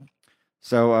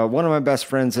 so one of my best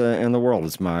friends in the world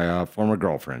is my former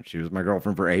girlfriend. She was my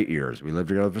girlfriend for 8 years. We lived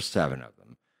together for 7 of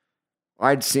them.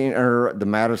 I'd seen her the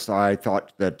maddest I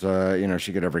thought that,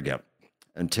 she could ever get,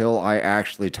 until I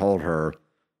actually told her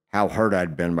how hurt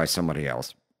I'd been by somebody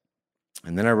else.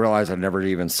 And then I realized I'd never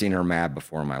even seen her mad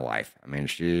before in my life. I mean,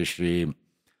 she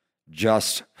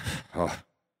just, something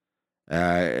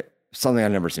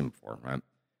I'd never seen before, right?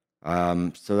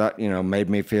 So that, made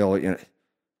me feel,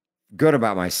 good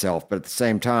about myself, but at the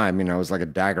same time, it was like a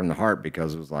dagger in the heart,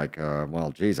 because it was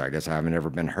well, geez, I guess I haven't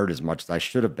ever been hurt as much as I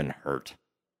should have been hurt,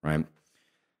 right?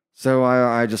 So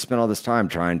I just spent all this time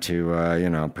trying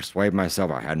to, persuade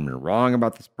myself I hadn't been wrong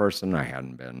about this person. I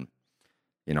hadn't been,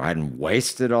 I hadn't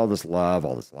wasted all this love,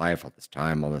 all this life, all this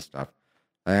time, all this stuff.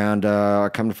 And I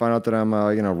come to find out that I'm,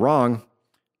 wrong.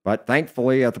 But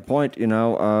thankfully, at the point,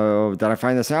 that I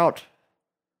find this out,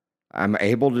 I'm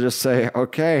able to just say,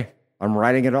 okay, I'm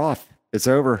writing it off. It's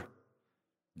over.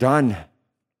 Done.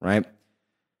 Right?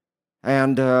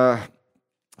 And the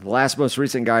last most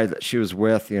recent guy that she was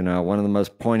with, one of the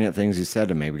most poignant things he said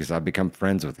to me, because I've become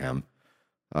friends with him,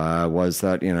 was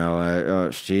that,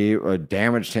 she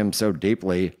damaged him so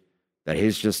deeply that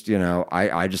he's just,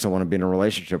 I just don't want to be in a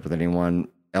relationship with anyone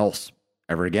else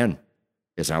ever again.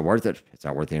 It's not worth it. It's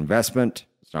not worth the investment.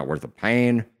 It's not worth the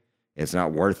pain. It's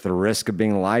not worth the risk of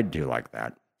being lied to like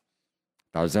that.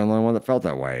 I was the only one that felt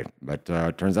that way, but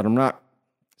it turns out I'm not.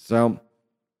 So,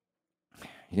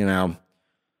 it's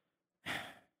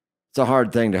a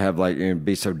hard thing to have,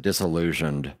 be so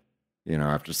disillusioned,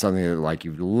 after something that,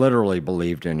 you've literally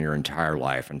believed in your entire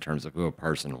life in terms of who a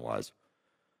person was.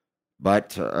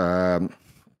 But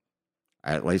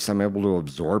at least I'm able to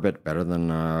absorb it better than,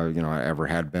 I ever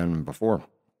had been before.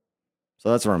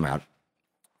 So that's where I'm at.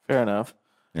 Fair enough.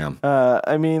 Yeah.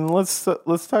 Let's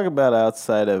talk about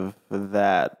outside of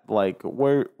that.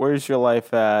 Where's your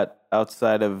life at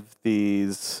outside of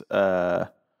these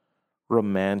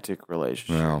romantic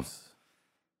relationships?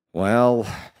 Well,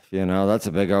 that's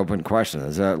a big open question.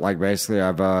 Is that basically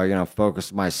I've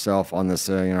focused myself on this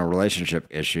relationship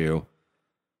issue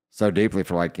so deeply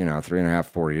for 3.5,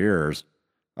 4 years.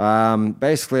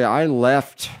 Basically, I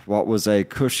left what was a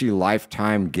cushy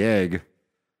lifetime gig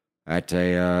at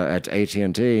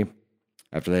AT&T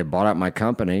after they bought out my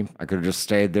company. I could have just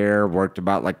stayed there, worked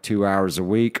about 2 hours a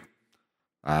week,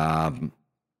 not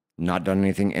done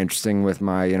anything interesting with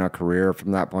my career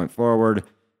from that point forward,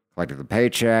 collected the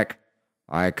paycheck.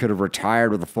 I could have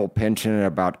retired with a full pension at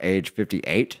about age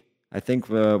 58, I think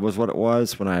was what it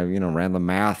was when I ran the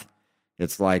math.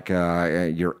 It's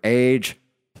your age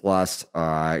plus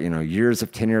years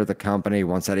of tenure at the company.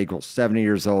 Once that equals 70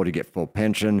 years old, you get full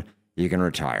pension. You can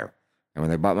retire. And when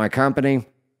they bought my company,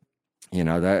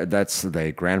 that's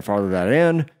they grandfathered that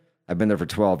in. I've been there for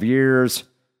 12 years.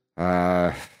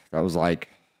 That was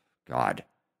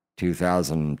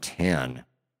 2010.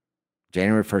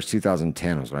 January 1st,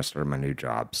 2010 was when I started my new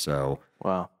job. So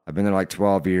wow, I've been there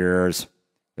 12 years.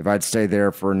 If I'd stayed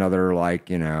there for another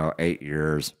 8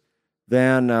 years,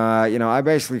 then I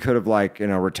basically could have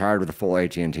retired with a full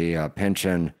AT&T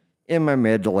pension in my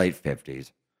mid to late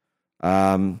 50s.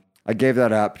 I gave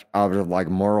that up out of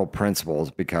moral principles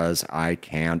because I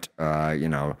can't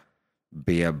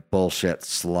be a bullshit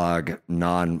slug,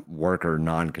 non-worker,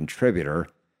 non-contributor.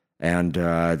 And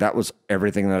that was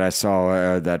everything that I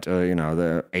saw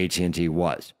the AT&T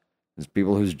was. It's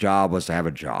people whose job was to have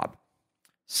a job.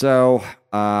 So,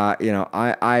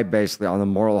 I basically, on the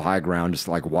moral high ground, just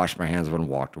washed my hands of it and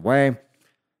walked away.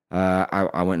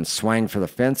 I went and swang for the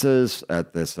fences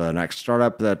at this next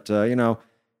startup that,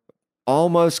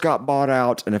 almost got bought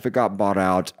out. And if it got bought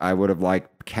out, I would have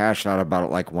cashed out about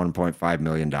 $1.5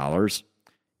 million.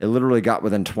 It literally got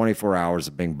within 24 hours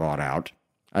of being bought out.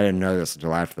 I didn't know this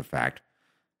until after the fact.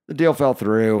 The deal fell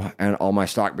through and all my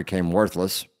stock became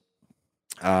worthless.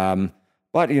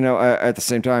 But, at the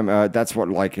same time, that's what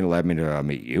led me to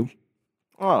meet you.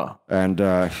 Oh. And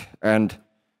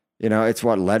it's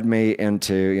what led me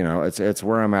into, it's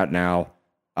where I'm at now.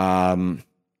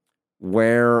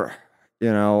 Where,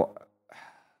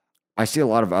 I see a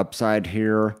lot of upside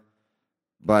here,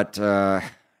 but,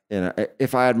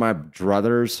 if I had my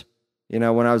druthers, when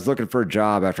I was looking for a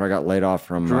job after I got laid off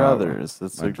from druthers,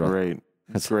 that's a great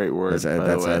word.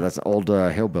 That's an old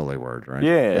hillbilly word, right?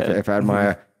 Yeah. If I had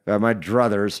my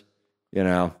druthers,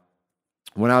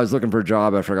 when I was looking for a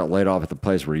job after I got laid off at the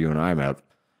place where you and I met,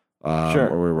 sure, where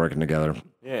we were working together.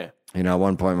 Yeah. At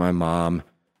one point, my mom,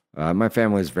 my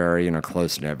family is very,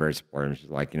 close knit, very supportive. She's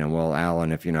like, well,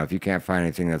 Alan, if you can't find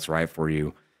anything that's right for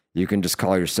you, you can just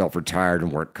call yourself retired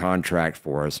and work contract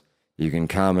for us. You can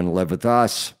come and live with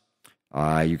us.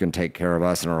 You can take care of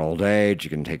us in our old age. You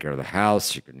can take care of the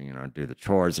house. You can, do the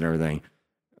chores and everything.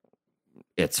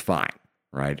 It's fine,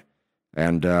 right?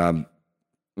 And,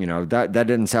 that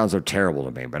didn't sound so terrible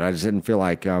to me, but I just didn't feel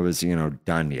like I was,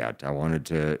 done yet. I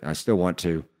want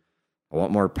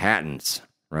more patents,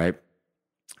 right?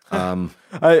 I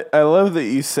love that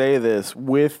you say this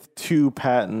with 2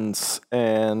 patents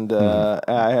and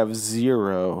I have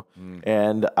 0,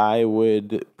 and I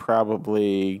would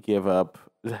probably give up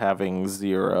having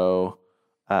 0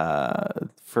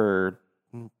 for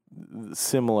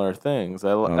similar things.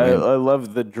 I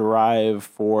love the drive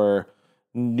for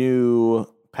new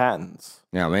patents.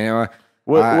 Yeah, I mean,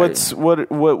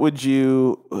 what would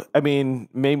you? I mean,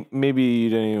 maybe you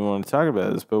didn't even want to talk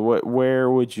about this, but where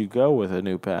would you go with a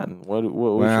new patent? What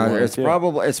would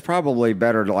it's probably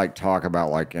better to talk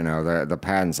about the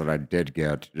patents that I did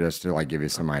get, just to give you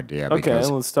some idea. Okay,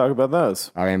 let's talk about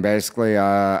those. I mean, basically,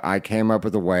 I came up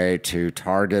with a way to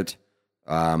target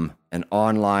an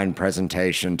online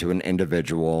presentation to an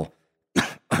individual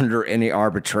under any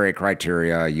arbitrary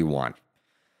criteria you want.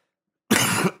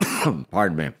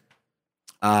 Pardon me.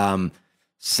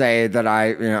 Say that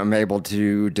I am able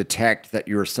to detect that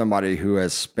you're somebody who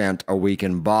has spent a week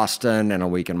in Boston and a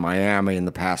week in Miami in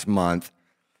the past month,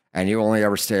 and you only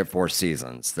ever stay at 4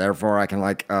 Seasons. Therefore, I can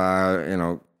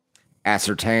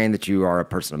ascertain that you are a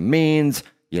person of means.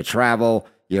 You travel.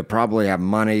 You probably have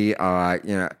money. I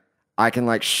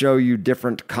can show you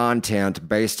different content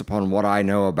based upon what I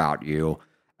know about you,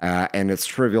 and it's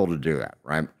trivial to do that,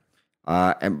 right?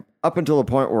 And up until the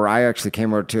point where I actually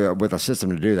came up with a system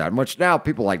to do that, which now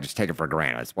people just take it for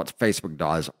granted. It's what Facebook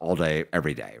does all day,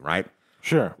 every day, right?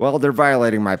 Sure. Well, they're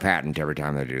violating my patent every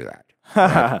time they do that.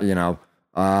 Right?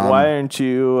 Why aren't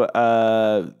you?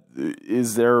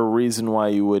 Is there a reason why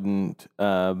you wouldn't?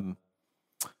 I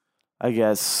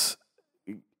guess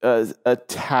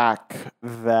attack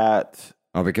that.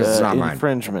 Oh, because it's not mine.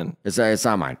 Infringement. It's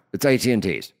not mine. It's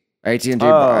AT&T's. AT&T.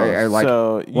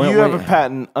 So you have a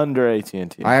patent under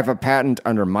AT&T. I have a patent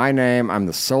under my name. I'm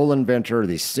the sole inventor,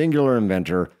 the singular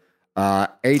inventor.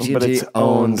 AT&T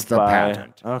owns the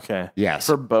patent. Okay. Yes.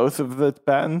 For both of the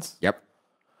patents? Yep.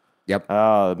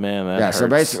 Oh man, that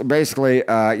hurts. So basically,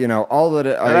 all that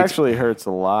it actually hurts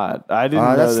a lot. I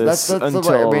didn't know this until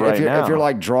right now. If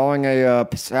you're drawing a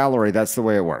salary, that's the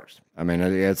way it works. I mean,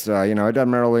 it's it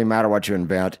doesn't really matter what you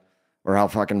invent or how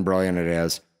fucking brilliant it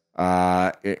is.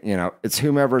 It's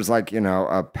whomever's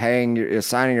paying,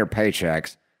 signing your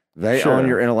paychecks. They own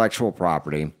your intellectual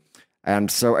property,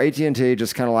 and so AT&T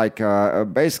just kind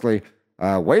of basically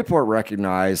Wayport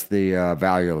recognized the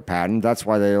value of the patent. That's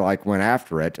why they went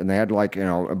after it, and they had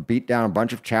to beat down a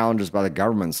bunch of challenges by the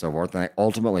government and so forth, and they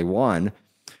ultimately won.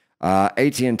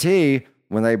 AT&T,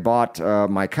 when they bought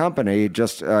my company,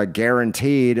 just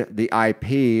guaranteed the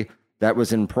IP that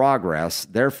was in progress.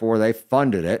 Therefore, they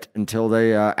funded it until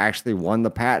they actually won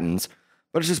the patents.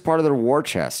 But it's just part of their war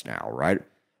chest now, right?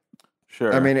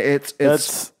 Sure. I mean,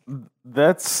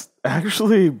 that's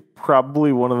actually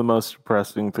probably one of the most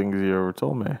depressing things you ever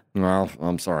told me. Well,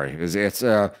 I'm sorry. It's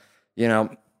you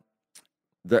know,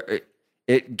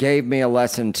 it gave me a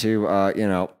lesson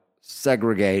to,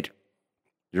 segregate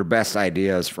your best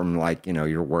ideas from like,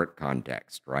 your work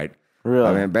context, right? Really?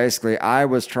 I mean, basically, I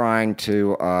was trying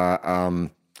to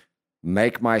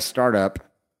make my startup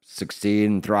succeed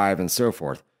and thrive and so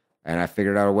forth. And I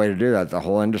figured out a way to do that. The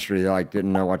whole industry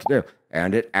didn't know what to do.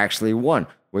 And it actually won.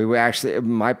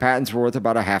 My patents were worth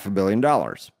about $500 million.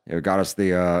 It got us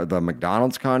the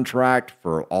McDonald's contract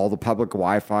for all the public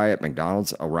Wi-Fi at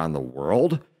McDonald's around the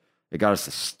world. It got us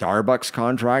the Starbucks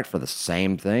contract for the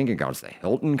same thing. It got us the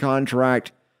Hilton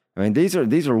contract. I mean, these are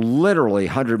literally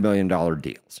 $100 million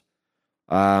deals.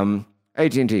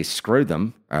 AT&T screwed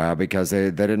them because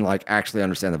they didn't actually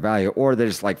understand the value, or they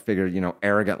just figured,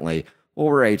 arrogantly, well,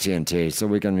 we're AT&T, so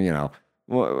we can,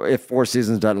 if Four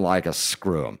Seasons doesn't like us,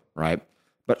 screw them, right?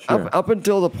 But sure. up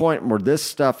until the point where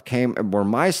where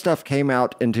my stuff came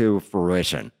out into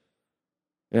fruition,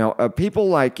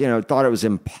 people thought it was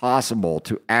impossible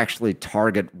to actually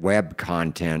target web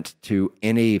content to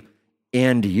any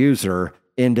end user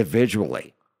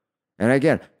individually. And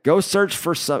again, go search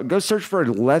for a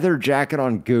leather jacket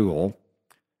on Google,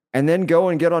 and then go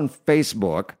and get on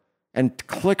Facebook and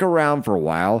click around for a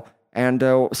while and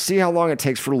see how long it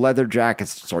takes for leather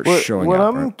jackets to start showing up. What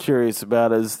I'm right? curious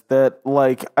about is that,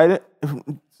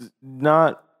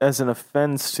 not as an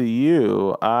offense to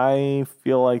you, I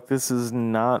feel like this is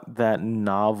not that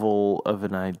novel of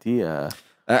an idea.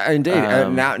 Indeed,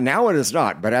 now it is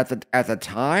not. But at the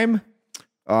time,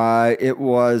 it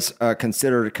was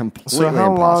considered completely impossible. So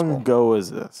how long ago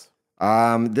is this?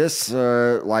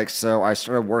 So I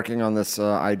started working on this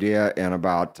idea in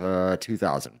about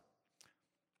 2000.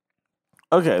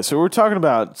 Okay, so we're talking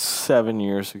about 7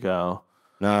 years ago.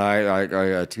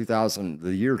 No, 2000,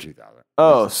 the year 2000.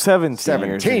 Oh,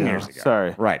 17 years ago.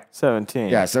 Sorry. Right. 17.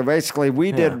 Yeah, so basically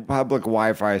we did public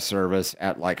Wi-Fi service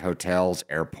at hotels,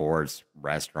 airports,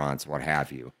 restaurants, what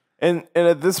have you. And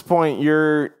at this point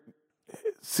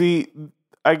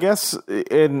I guess,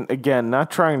 and again, not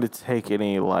trying to take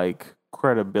any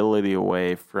credibility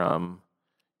away from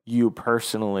you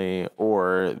personally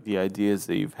or the ideas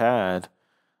that you've had.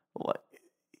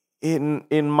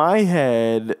 In my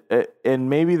head, and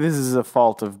maybe this is a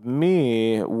fault of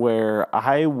me, where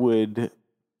I would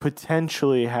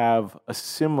potentially have a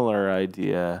similar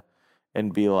idea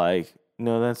and be like,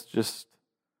 no, that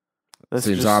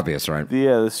seems obvious, right?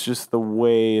 Yeah, that's just the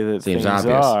way that seems things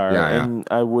obvious. are, yeah. And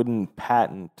I wouldn't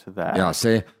patent that. Yeah,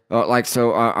 see, I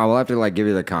will have to give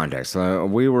you the context. So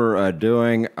we were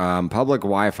doing public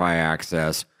Wi-Fi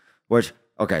access, which.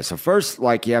 Okay, so first,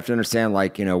 you have to understand,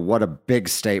 what a big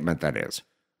statement that is.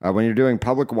 When you're doing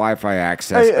public Wi-Fi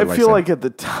access, I feel like at the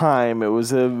time it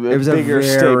was a bigger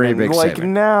statement. Big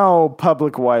statement. Now,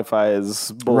 public Wi-Fi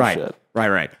is bullshit.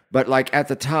 Right. But at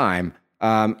the time,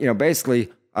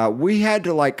 basically, we had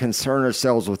to concern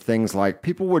ourselves with things like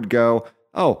people would go,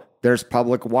 oh, there's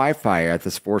public Wi-Fi at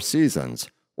this Four Seasons,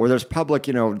 or there's public,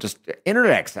 just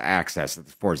internet access at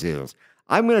the Four Seasons.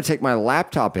 I'm going to take my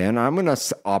laptop in. I'm going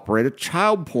to operate a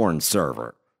child porn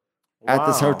server at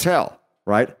this hotel,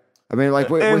 right? I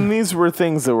mean, these were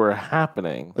things that were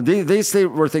happening. These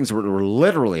were things that were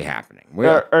literally happening.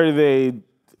 Are they?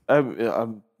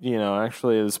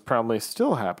 Actually, it's probably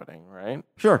still happening, right?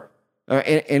 Sure.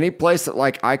 Any place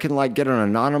that I can get an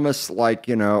anonymous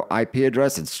IP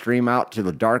address and stream out to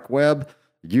the dark web,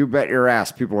 you bet your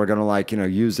ass people are going to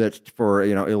use it for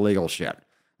illegal shit.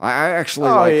 I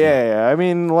actually yeah. I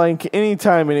mean,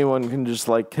 anytime anyone can just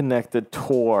connect a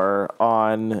Tor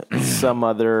on some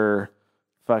other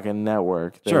fucking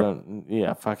network. Sure.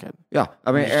 Fuck it. Yeah,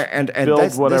 I mean, and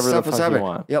build whatever this stuff the was fuck happening. you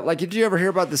want. Yeah, did you ever hear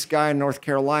about this guy in North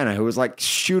Carolina who was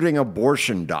shooting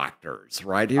abortion doctors?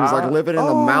 Right, he was living in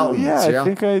the mountains. Yeah, I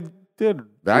think I did.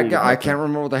 That guy, I can't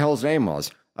remember what the hell his name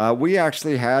was. We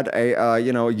actually had a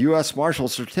U.S. Marshal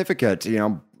certificate,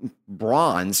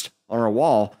 bronzed on our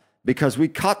wall because we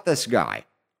caught this guy.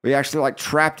 We actually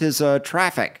trapped his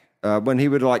traffic when he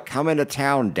would come into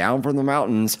town down from the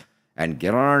mountains and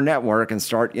get on our network and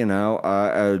start,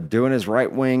 doing his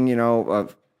right wing,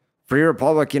 Free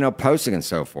Republic, posting and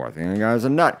so forth. The guy was a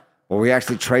nut. Well, we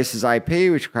actually traced his IP.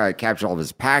 We captured all of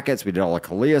his packets. We did all the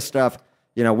Kalia stuff.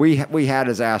 We had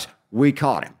his ass. We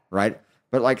caught him, right?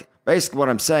 But basically what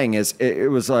I'm saying is it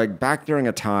was back during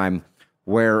a time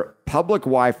where public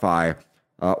Wi-Fi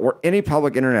or any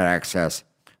public internet access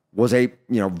was a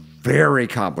very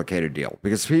complicated deal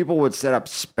because people would set up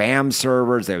spam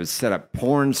servers, they would set up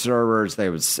porn servers, they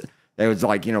would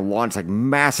launch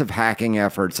massive hacking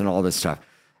efforts and all this stuff.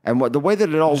 And the way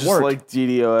that it all just worked, like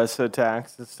DDoS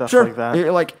attacks and stuff sure, like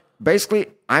that. basically,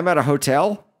 I'm at a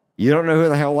hotel. You don't know who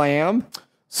the hell I am.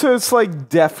 So it's like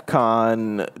DEF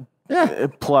CON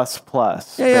plus,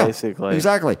 basically.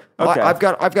 Exactly. Okay. I've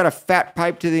got a fat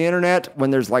pipe to the internet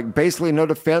when there's like basically no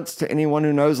defense to anyone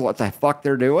who knows what the fuck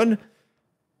they're doing.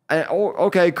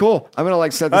 Okay, cool. I'm gonna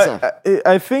like set this up.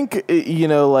 I think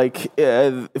like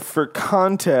for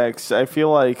context, I feel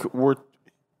like we're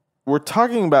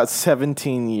talking about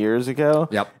 17 years ago.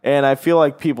 Yep. And I feel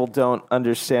like people don't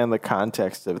understand the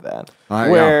context of that.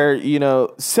 Where,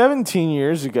 17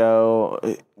 years ago,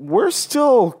 we're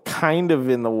still kind of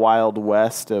in the Wild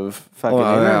West of fucking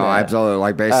internet. No, absolutely.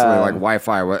 Like basically like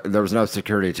Wi-Fi, there was no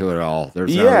security to it at all.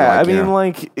 There's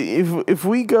like if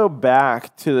we go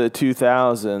back to the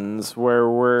 2000s where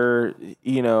we're,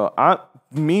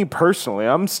 me personally,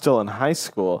 I'm still in high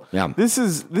school. Yeah. This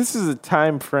is a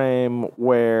time frame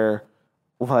where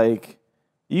like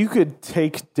you could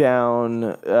take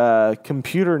down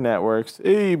computer networks.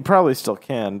 You probably still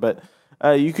can, but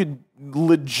you could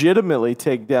legitimately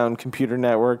take down computer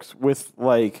networks with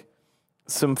like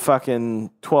some fucking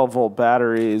 12-volt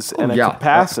batteries and a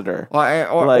capacitor.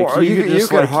 You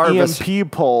could harvest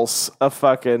EMP pulse a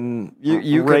fucking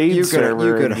raid server.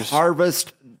 You could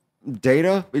harvest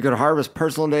data. We could harvest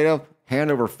personal data hand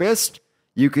over fist.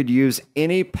 You could use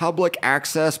any public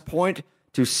access point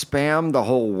to spam the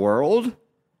whole world.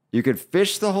 You could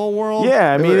fish the whole world.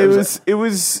 Yeah, I mean, it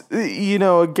was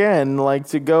again, like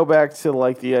to go back to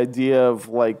like the idea of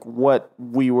like what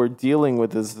we were dealing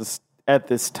with at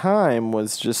this time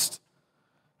was just,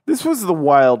 this was the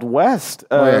Wild West.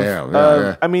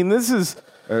 I mean, this is,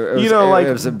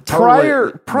 prior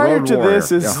to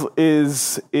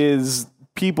this is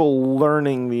people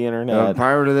learning the internet.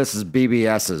 Prior to this is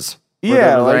BBSs.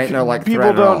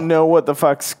 People don't know what the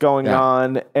fuck's going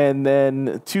on, and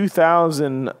then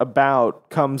 2000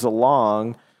 about comes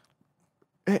along,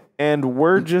 and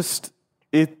we're just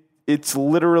it's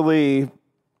literally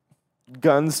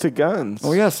guns to guns.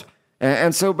 Oh yes,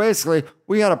 and so basically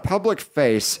we had a public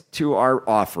face to our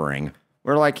offering.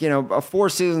 We're like Four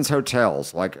Seasons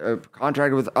Hotels, like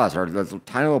contracted with us, or this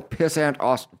tiny little pissant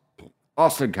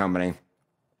Austin company,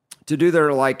 to do their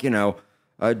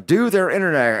do their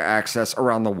internet access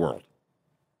around the world.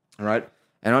 All right.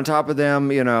 And on top of them,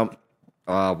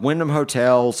 Wyndham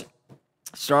Hotels,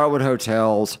 Starwood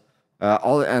Hotels,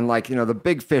 the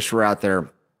big fish were out there.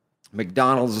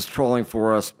 McDonald's is trolling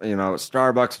for us.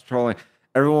 Starbucks is trolling.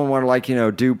 Everyone want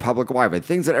to do public Wi-Fi,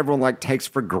 things that everyone takes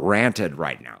for granted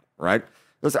right now. Right.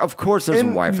 Of course, there's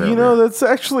Wi-Fi. That's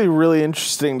actually really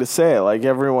interesting to say. Like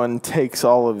everyone takes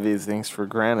all of these things for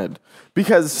granted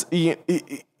because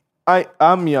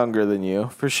I'm younger than you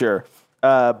for sure,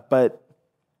 but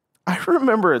I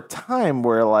remember a time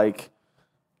where like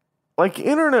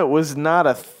internet was not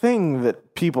a thing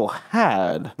that people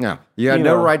had. No, you had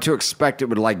no right to expect it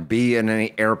would be in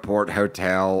any airport,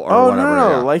 hotel, or whatever. No.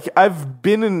 Yeah. Like I've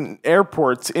been in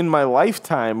airports in my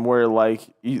lifetime where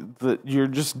you're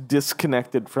just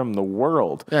disconnected from the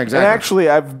world. Yeah, exactly. And actually,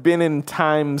 I've been in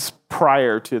times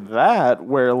prior to that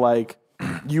where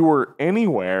you were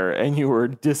anywhere and you were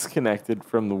disconnected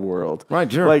from the world.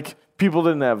 Right, sure. Like people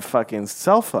didn't have fucking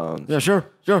cell phones. Yeah, sure.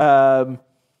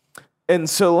 And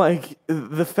so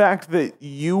the fact that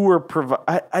you were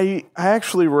I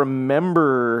actually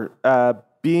remember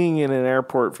being in an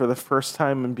airport for the first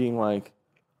time and being like,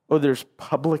 oh, there's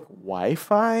public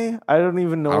Wi-Fi? I don't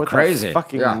even know what that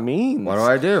fucking means. What do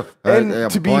I do?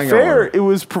 And to be fair, it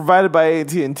was provided by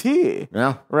AT&T.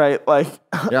 Yeah. Right?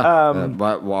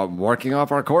 But while working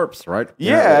off our corpse, right?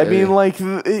 Yeah, I mean,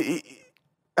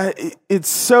 it's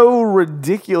so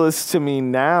ridiculous to me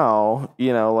now,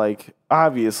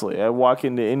 obviously, I walk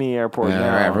into any airport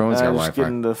now. Everyone's got Wi-Fi. I just get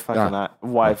into fucking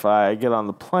Wi-Fi. I get on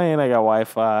the plane, I got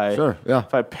Wi-Fi. Sure, yeah.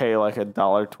 If I pay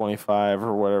 $1.25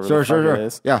 or whatever the fuck it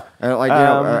is. Yeah,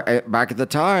 and back at the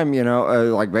time,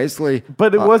 basically.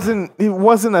 But it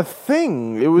wasn't a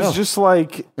thing. It was just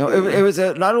like. No, it was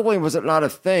not only was it not a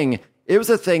thing, it was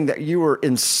a thing that you were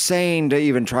insane to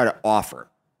even try to offer.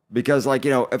 Because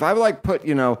if I put,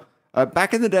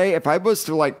 back in the day, if I was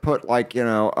to put I'm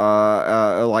going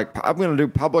to do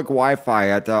public Wi-Fi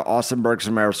at the Austin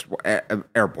Bergstrom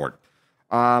Airport.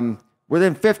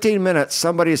 Within 15 minutes,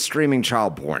 somebody is streaming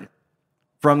child porn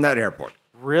from that airport.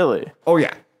 Really? Oh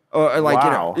yeah.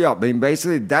 Wow. I mean,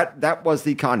 basically that was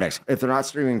the context. If they're not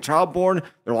streaming child porn,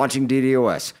 they're launching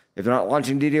DDoS. If they're not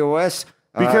launching DDoS,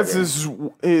 because this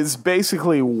is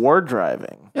basically war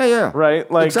driving. Yeah. Right?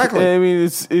 Like, exactly. I mean,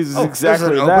 it's exactly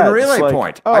There's an that. open relay It's like,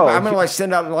 point. Oh, I'm going to like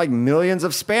send out like millions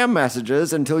of spam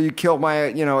messages until you kill my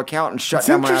account and shut it's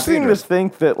down my IP interesting to address.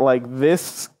 think that like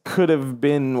this could have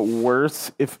been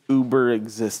worse if Uber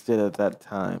existed at that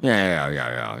time. Yeah.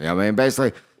 I mean,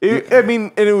 basically,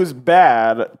 And it was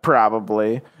bad,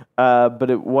 probably, but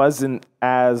it wasn't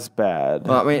as bad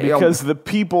because the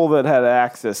people that had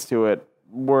access to it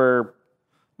were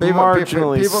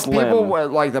marginally slim. People were,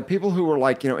 like the people who were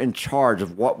like in charge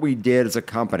of what we did as a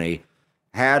company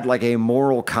had like a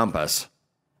moral compass.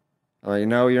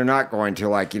 You're not going to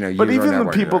like use but even our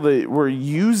the people that were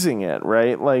using it,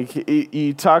 right? Like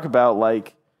you talk about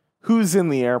like who's in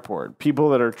the airport,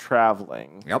 people that are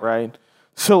traveling, right?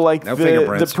 So like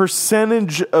the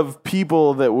percentage of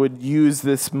people that would use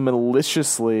this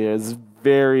maliciously is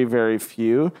very, very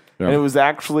few. Yeah. And it was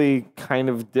actually kind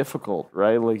of difficult,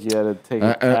 right? Like you had to take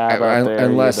a cab out there.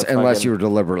 Unless you were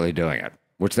deliberately doing it,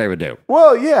 which they would do.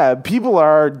 Well, yeah, people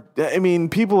are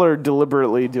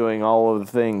deliberately doing all of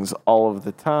the things all of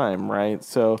the time, right?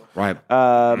 So, right.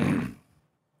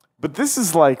 But this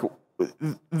is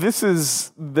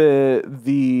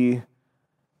the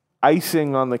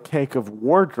icing on the cake of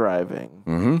war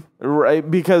driving,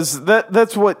 right? Because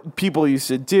that's what people used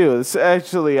to do. It's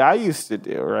actually I used to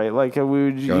do, right? Like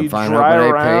you drive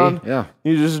around,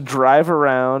 you just drive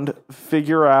around,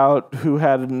 figure out who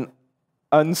had an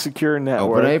unsecure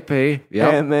network, open AP,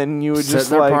 and then you would sit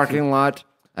just in their parking lot.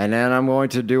 And then I'm going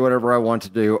to do whatever I want to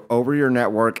do over your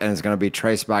network, and it's going to be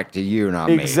traced back to you, not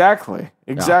me. Exactly.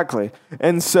 Yeah.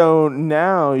 And so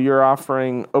now you're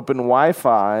offering open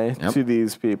Wi-Fi to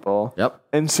these people. Yep.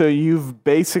 And so you've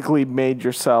basically made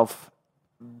yourself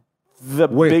the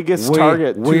biggest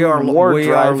target to war driving.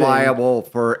 We are liable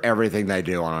for everything they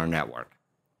do on our network.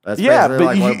 That's but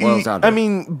like what it boils down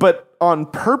to. But on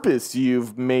purpose,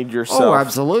 you've made yourself. Oh,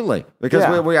 absolutely.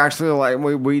 Because we actually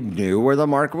we knew where the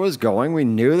market was going. We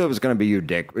knew that it was going to be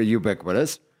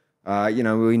ubiquitous.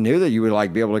 We knew that you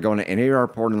would be able to go into any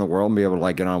airport in the world and be able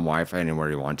to get on Wi-Fi anywhere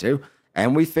you want to.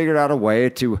 And we figured out a way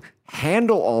to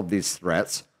handle all of these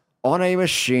threats on a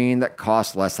machine that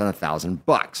costs less than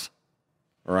 $1,000.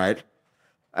 Right.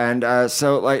 And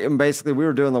and basically we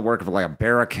were doing the work of a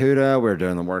Barracuda. We were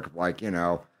doing the work of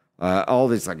all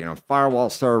these firewall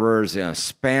servers,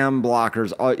 spam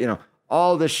blockers,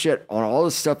 all this shit on all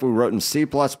this stuff we wrote in C++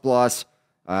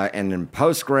 and in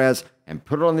Postgres and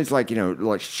put it on these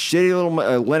shitty little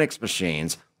Linux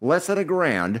machines, less than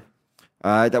 $1,000,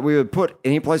 that we would put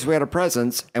any place we had a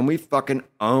presence, and we fucking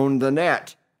owned the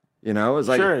net. It's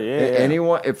like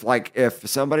anyone if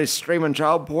somebody's streaming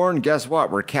child porn, guess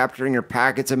what? We're capturing your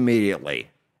packets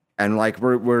immediately, and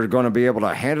we're going to be able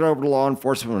to hand it over to law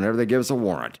enforcement whenever they give us a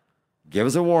warrant. Give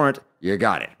us a warrant, you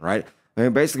got it, right? I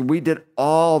mean, basically, we did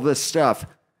all this stuff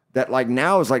that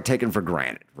now is taken for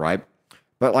granted, right?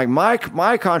 But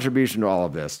my contribution to all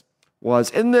of this was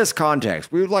in this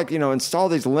context. We would install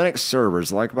these Linux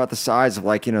servers about the size of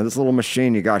this little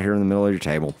machine you got here in the middle of your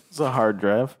table. It's a hard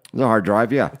drive. It's a hard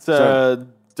drive, yeah. It's a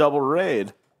double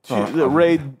RAID.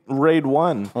 RAID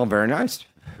 1. Oh, very nice.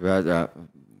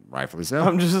 Rightfully so.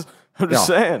 I'm just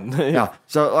saying. Yeah.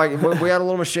 So we had a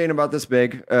little machine about this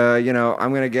big. I'm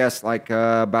gonna guess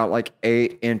about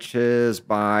 8 inches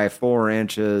by 4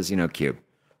 inches. Cube.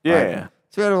 Yeah. Right?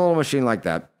 So we had a little machine like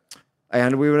that,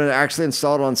 and we would actually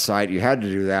install it on site. You had to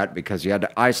do that because you had to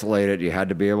isolate it. You had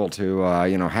to be able to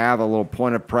have a little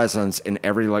point of presence in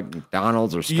every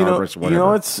McDonald's or Starbucks or whatever.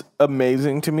 What's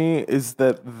amazing to me is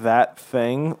that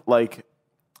thing.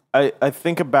 I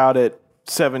think about it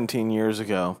 17 years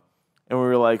ago. And we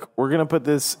were like, we're going to put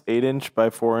this 8-inch by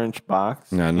 4-inch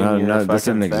box. No, this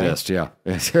didn't exist. Yeah.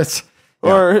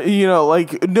 Or,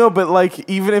 but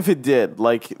even if it did,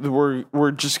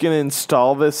 we're just going to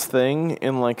install this thing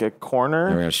in a corner.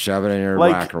 We're going to shove it in your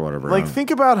rack or whatever.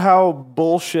 Think about how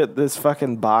bullshit this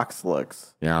fucking box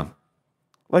looks. Yeah.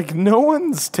 No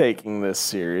one's taking this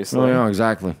seriously. Oh, no,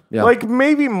 exactly. Yeah.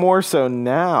 Maybe more so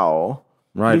now.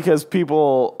 Right. Because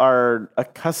people are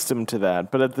accustomed to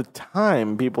that. But at the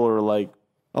time, people were like,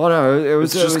 oh, no, it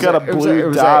was got a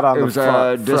blue dot on the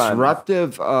front. It was a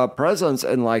disruptive presence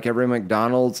in every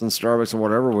McDonald's and Starbucks and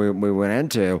whatever we went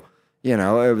into. It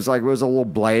was it was a little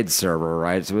blade server,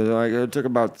 right? So it took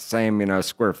about the same,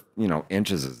 square,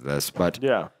 inches as this. But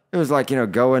yeah, it was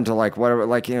go into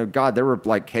whatever, God, there were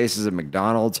cases at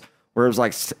McDonald's where it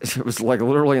was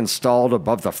literally installed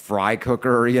above the fry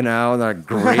cooker, and the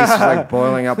grease was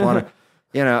boiling up on it,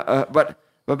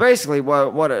 but basically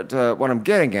what I'm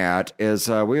getting at is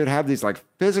we would have these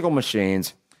physical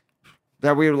machines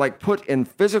that we would put in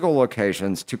physical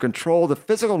locations to control the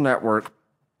physical network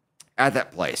at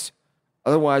that place.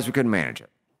 Otherwise, we couldn't manage it,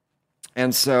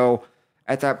 And so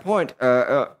at that point,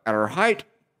 at our height,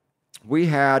 we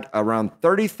had around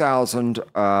 30,000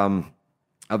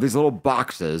 of these little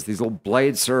boxes, these little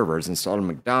Blade servers installed in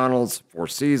McDonald's, Four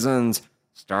Seasons,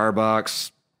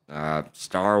 Starbucks,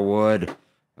 Starwood,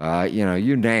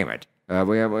 you name it.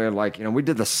 We had like, we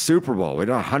did the Super Bowl. We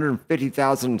did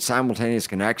 150,000 simultaneous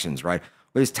connections, right?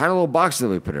 With these tiny little boxes that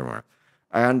we put everywhere.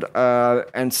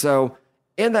 And so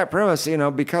in that premise,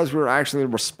 because we were actually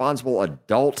responsible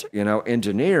adult,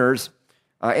 engineers,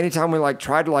 anytime we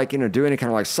tried to do any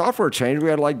kind of software change, we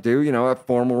had to do, a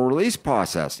formal release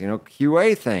process,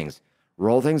 QA things,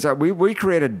 roll things out. We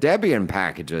created Debian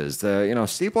packages, the,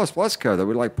 C++ code that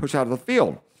we push out of the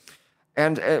field.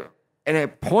 And a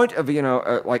point of,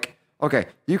 okay,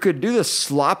 you could do this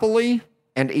sloppily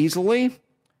and easily,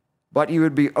 but you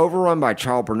would be overrun by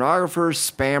child pornographers,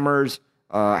 spammers,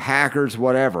 hackers,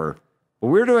 whatever. But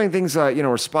we're doing things,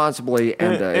 responsibly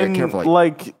and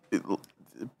carefully.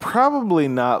 Probably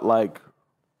not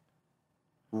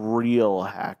real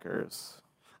hackers.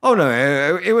 Oh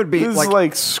no, it would be this is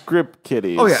like script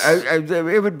kiddies. Oh yeah,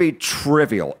 it would be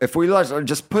trivial if we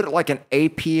just put an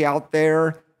AP out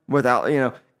there without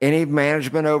any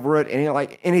management over it,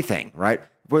 anything, right?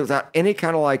 Without any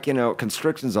kind of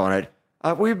constrictions on it.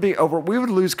 We would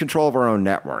lose control of our own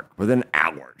network within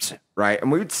hours, right?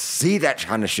 And we would see that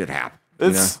kind of shit happen.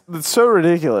 It's so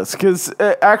ridiculous because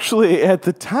actually at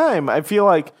the time I feel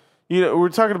like we're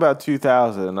talking about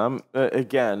 2000.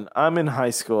 I'm in high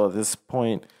school at this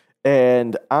point,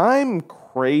 and I'm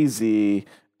crazy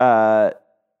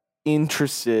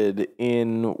interested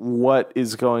in what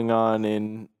is going on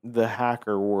in the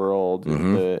hacker world,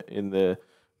 in the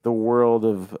world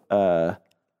of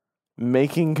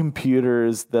making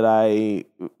computers that I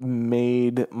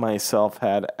made myself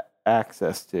had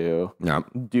access to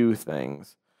do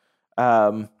things.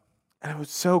 And it was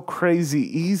so crazy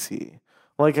easy.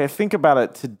 I think about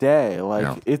it today,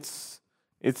 it's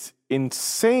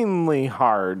insanely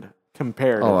hard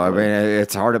comparatively. Oh, I mean,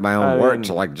 it's hard at my own work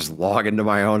to just log into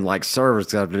my own servers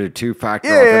because I have to do two-factor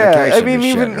authentication. I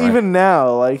mean, even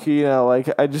now, I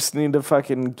just need to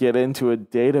fucking get into a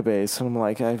database, and I'm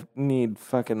I need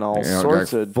fucking all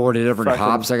sorts of 40 different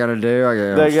hops I gotta do.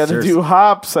 I gotta do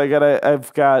hops. I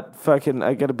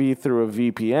gotta be through a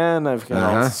VPN. I've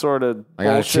got all sort of I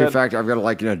got bullshit. a two-factor. I've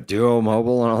got Duo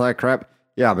Mobile and all that crap.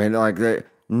 Yeah, I mean,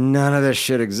 none of this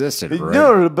shit existed, right?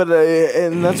 No, but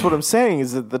and that's what I'm saying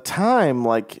is at the time,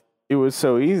 it was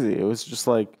so easy. It was just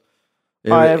I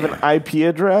have an IP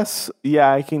address. Yeah,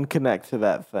 I can connect to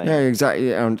that thing. Yeah,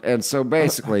 exactly. And so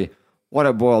basically, what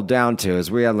it boiled down to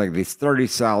is we had these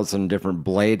 30,000 different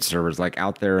Blade servers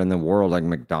out there in the world,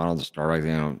 McDonald's,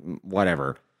 Starbucks,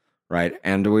 whatever, right?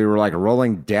 And we were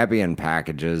rolling Debian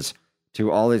packages to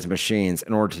all these machines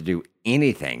in order to do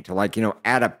anything, to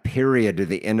add a period to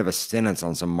the end of a sentence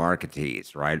on some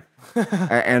marketees, right?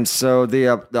 And so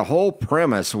the whole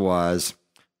premise was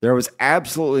there was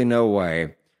absolutely no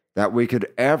way that we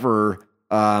could ever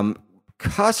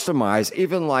customize,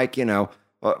 even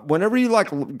whenever you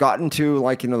got into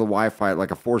the Wi-Fi,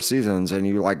 a Four Seasons, and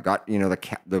you got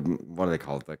the what do they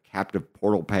call it, the captive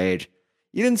portal page.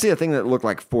 You didn't see a thing that looked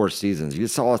like Four Seasons. You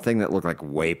saw a thing that looked like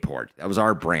Wayport. That was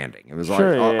our branding. It was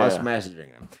us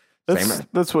messaging them.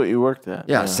 That's what you worked at.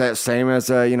 Yeah. Same as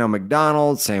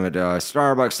McDonald's, same at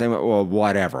Starbucks, same at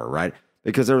whatever, right?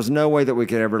 Because there was no way that we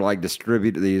could ever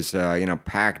distribute these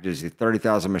packages, these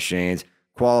 30,000 machines,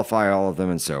 qualify all of them,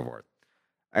 and so forth.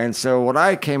 And so what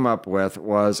I came up with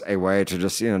was a way to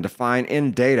just define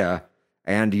in data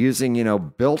and using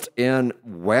built-in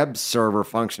web server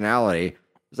functionality.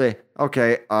 Say,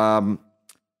 okay,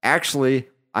 actually,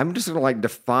 I'm just going to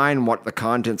define what the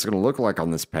content's going to look like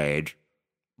on this page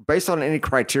based on any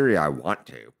criteria I want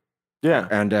to. Yeah.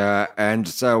 And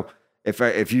so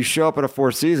if you show up at a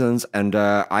Four Seasons and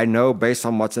I know based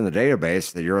on what's in the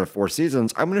database that you're at a Four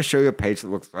Seasons, I'm going to show you a page that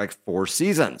looks like Four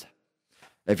Seasons.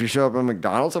 If you show up at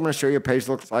McDonald's, I'm going to show you a page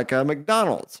that looks like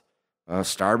McDonald's,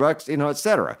 Starbucks,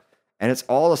 etc. And it's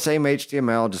all the same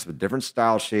HTML, just with different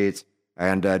style sheets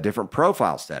and different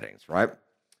profile settings, right?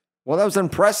 Well, that was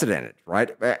unprecedented, right?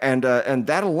 And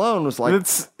that alone was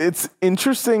it's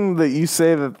interesting that you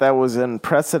say that was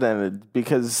unprecedented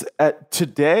because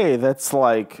today that's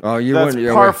that's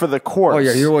par for the course. Oh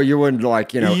yeah, you wouldn't you wouldn't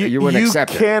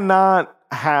accept it. You cannot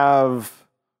have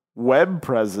web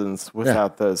presence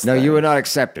without those. No, things. You would not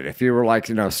accept it if you were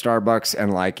Starbucks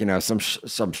and some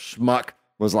schmuck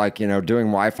was doing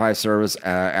Wi-Fi service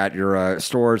at your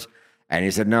stores. And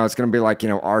he said, no, it's going to be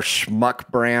our schmuck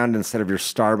brand instead of your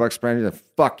Starbucks brand. He said,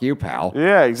 fuck you, pal.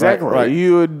 Yeah, exactly. Right.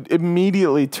 You would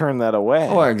immediately turn that away.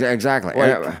 Oh, exactly.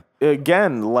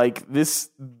 Again, this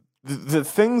the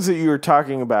things that you're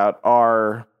talking about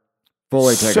are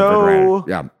fully taken for granted.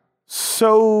 Yeah.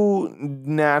 So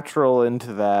natural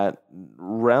into that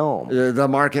realm. The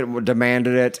market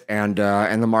demanded it, and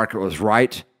the market was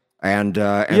right. And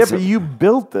yeah, so, but you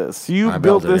built this. You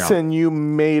built this, yeah. And you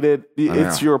made it.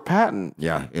 It's your patent.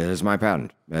 Yeah, it is my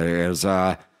patent. It is,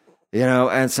 and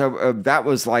so that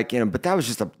was like, but that was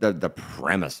just the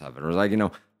premise of it. It was like,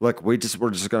 look, we're just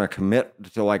going to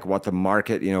commit to like what the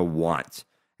market, wants.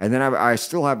 And then I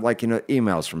still have like,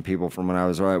 emails from people from when I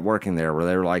was working there where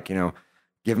they were like,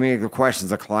 give me the questions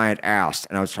the client asked.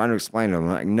 And I was trying to explain to them,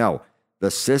 like, no,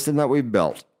 the system that we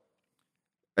built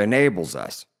enables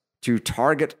us to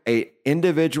target a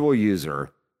individual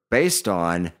user based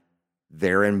on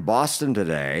they're in Boston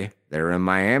today, they're in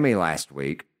Miami last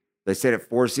week, they stayed at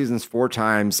Four Seasons 4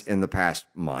 times in the past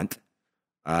month.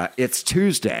 It's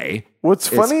Tuesday. What's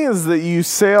funny is that you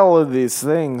say all of these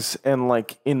things, and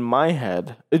like in my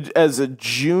head, as a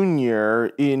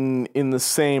junior in the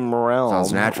same realm,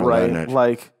 sounds natural, right? Doesn't it?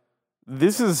 Like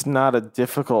this is not a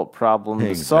difficult problem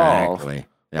to solve.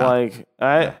 Yeah. Like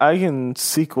I can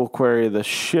SQL query the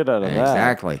shit out of that.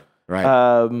 Exactly.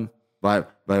 Right.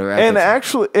 But and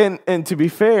actually, and to be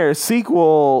fair,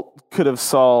 SQL could have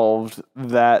solved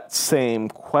that same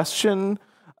question.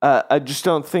 I just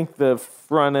don't think the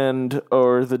front end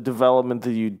or the development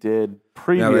that you did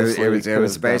previously. No, it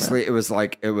was basically it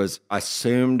was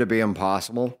assumed to be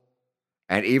impossible,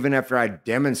 and even after I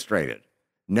demonstrated,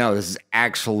 no, this is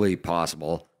actually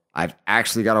possible. I've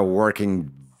actually got a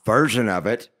working version of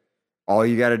it. All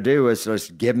you got to do is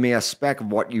just give me a spec of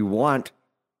what you want,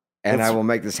 and I will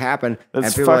make this happen.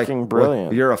 That's and fucking like, brilliant.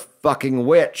 Well, you're a fucking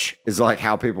witch is like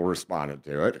how people responded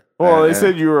to it. Well, they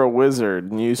said you were a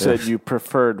wizard, and you said you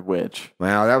preferred witch.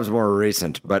 Well, that was more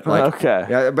recent, but like, okay.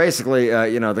 Yeah, basically,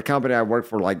 the company I worked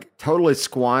for like totally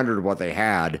squandered what they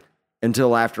had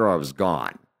until after I was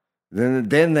gone.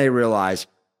 Then they realized,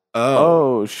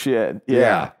 oh shit,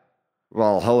 yeah.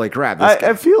 Well, holy crap.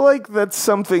 I feel like that's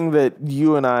something that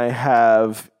you and I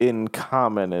have in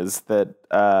common is that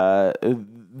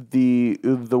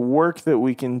the work that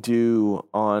we can do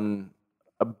on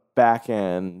a back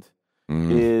end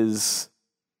is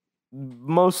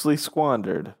mostly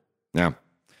squandered. Yeah.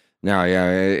 No,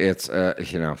 yeah, it's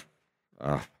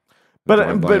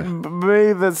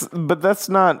but that's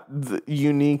not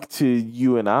unique to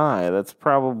you and I. That's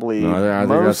probably I think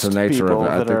most that's the nature people of it.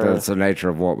 I that think are, that's the nature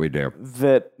of what we do.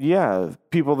 That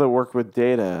people that work with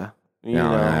data, we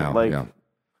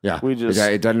just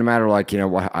it doesn't matter. Like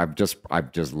what I've just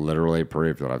literally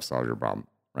proved that I've solved your problem.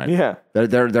 Right? Yeah.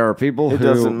 There are people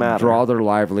who draw their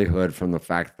livelihood from the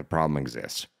fact that the problem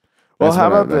exists. Well, how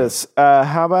about this?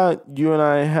 How about you and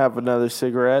I have another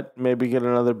cigarette? Maybe get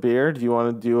another beer. Do you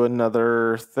want to do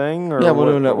another thing? Or yeah, we'll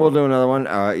do another one.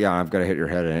 Yeah, I've got to hit your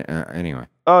head anyway.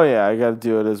 Oh yeah, I got to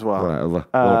do it as well. A little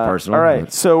personal. All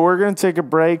right, so we're gonna take a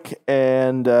break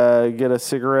and get a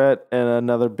cigarette and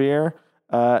another beer,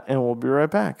 and we'll be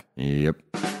right back. Yep.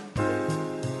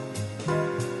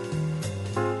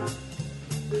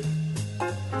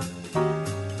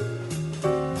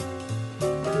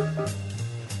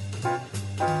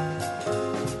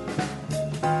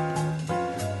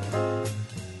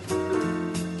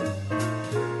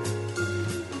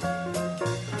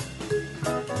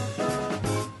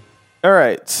 All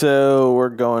right, so we're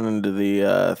going into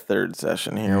the third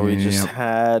session here. We just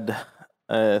had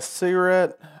a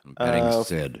cigarette. I'm petting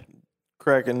Sid.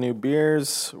 Cracking new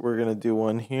beers. We're going to do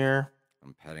one here.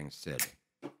 I'm petting Sid.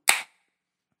 If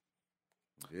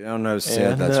you don't know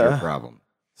Sid, that's your problem.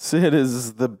 Sid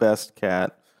is the best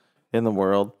cat in the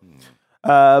world.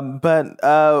 But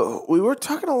we were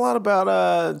talking a lot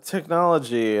about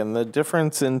technology and the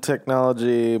difference in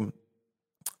technology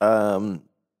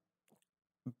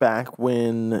back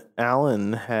when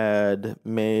Alan had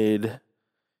made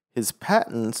his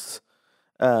patents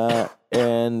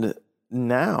and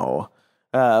now,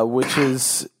 which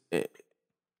is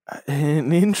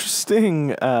an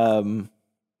interesting, I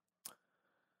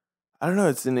don't know,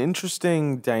 it's an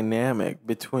interesting dynamic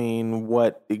between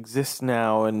what exists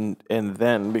now and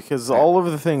then, because all of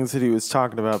the things that he was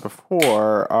talking about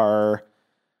before are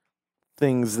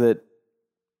things that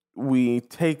we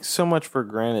take so much for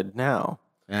granted now.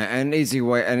 An easy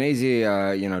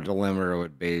dilemma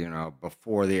would be,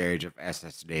 before the age of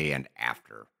SSD and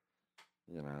after.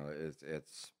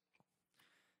 It's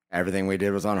everything we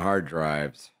did was on hard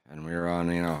drives, and we were on,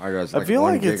 hard drives. I feel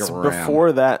like it's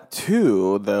before that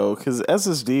too, though, because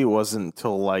SSD wasn't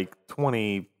till like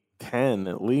 2010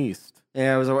 at least.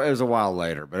 Yeah, it was a while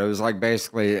later, but it was like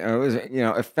basically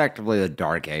effectively the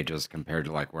dark ages compared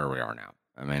to like where we are now.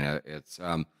 I mean, it's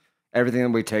everything that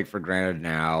we take for granted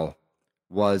now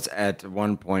was at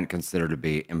one point considered to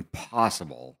be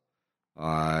impossible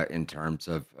in terms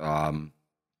of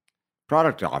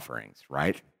product offerings,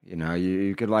 right?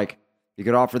 You could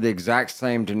offer the exact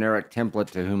same generic template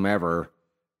to whomever,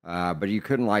 but you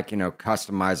couldn't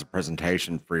customize a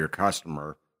presentation for your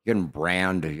customer. You couldn't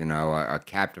brand, a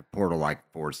captive portal like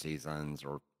Four Seasons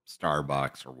or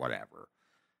Starbucks or whatever.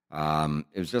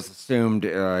 It was just assumed,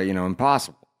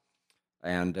 impossible.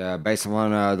 And based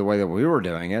on the way that we were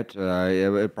doing it,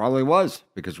 it probably was,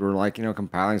 because we were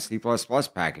compiling C++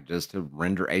 packages to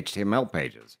render HTML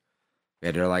pages. We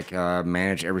had to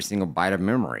manage every single byte of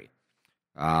memory.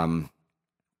 That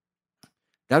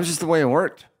was just the way it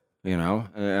worked,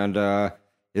 and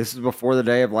this is before the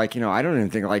day of I don't even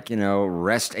think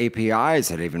REST APIs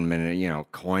had even been,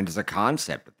 coined as a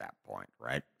concept at that point,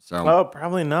 right? So,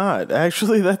 probably not.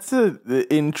 Actually, that's an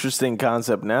interesting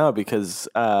concept now, because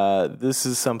this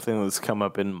is something that's come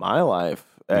up in my life,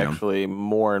 actually,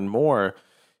 more and more,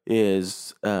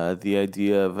 is the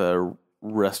idea of a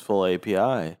RESTful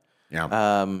API.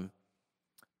 Yeah.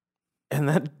 And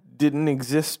that didn't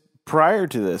exist prior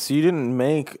to this. You didn't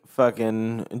make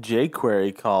fucking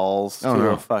jQuery calls to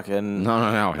a fucking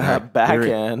back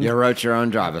end. You wrote your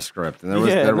own JavaScript, and there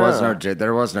was no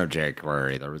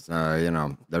jQuery. There was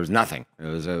there was nothing. It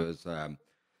was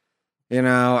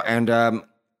and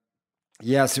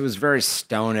yes, it was very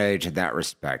Stone Age in that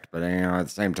respect. But at the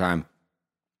same time,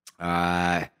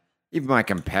 even my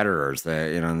competitors,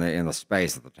 in the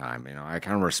space at the time, I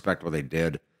kind of respect what they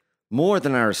did more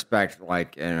than I respect,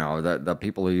 the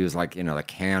people who use, the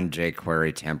canned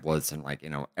jQuery templates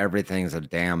and, everything's a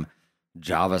damn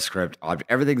JavaScript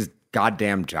object. Everything's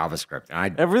goddamn JavaScript.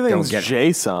 And everything's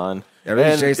JSON.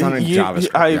 Everything's JSON and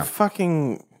JavaScript.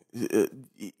 Fucking,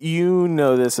 you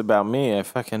know this about me. I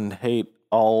fucking hate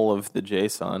all of the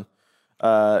JSON.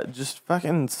 Just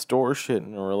fucking store shit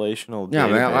in a relational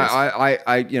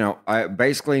database. Man, I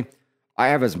basically, I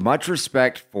have as much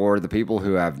respect for the people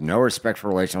who have no respect for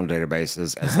relational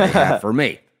databases as they have for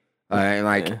me.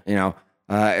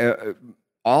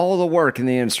 All the work in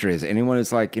the industry is anyone who's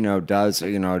does,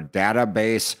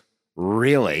 database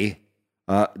really,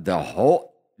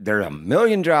 there's a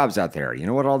million jobs out there. You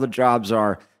know what all the jobs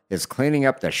are? Is cleaning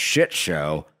up the shit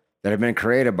show that have been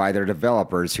created by their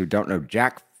developers who don't know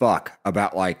jack fuck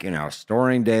about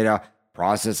storing data,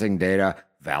 processing data,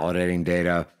 validating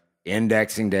data,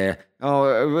 indexing data.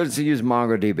 Oh, let's use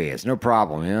MongoDB. It's no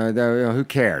problem. Who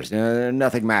cares?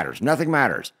 Nothing matters. Nothing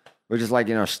matters. We just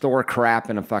store crap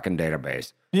in a fucking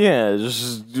database. Yeah,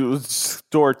 just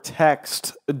store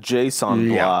text JSON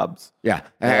blobs. Yeah,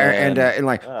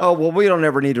 we don't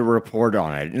ever need to report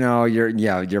on it. No,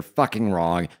 you're fucking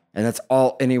wrong. And that's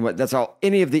all any of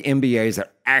the MBAs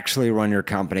that actually run your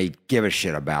company give a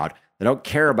shit about. They don't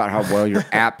care about how well your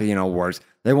app, works.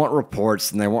 They want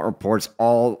reports, and they want reports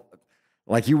all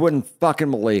like you wouldn't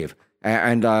fucking believe.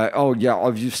 And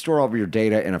if you store all of your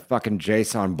data in a fucking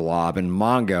JSON blob in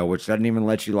Mongo, which doesn't even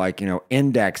let you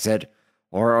index it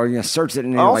or search it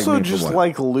in also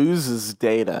loses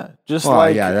data just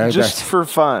for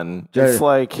fun. We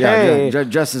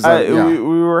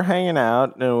were hanging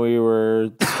out and we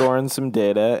were storing some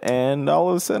data, and all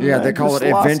of a sudden they call it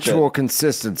eventual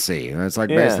consistency. And it's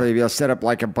basically you'll set up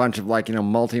a bunch of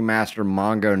multi-master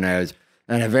Mongo nodes,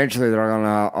 and eventually they're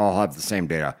gonna all have the same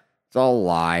data. It's all a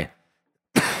lie.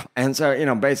 And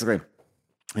so basically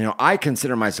I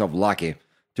consider myself lucky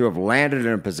to have landed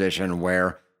in a position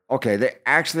where they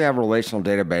actually have a relational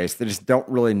database. They just don't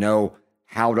really know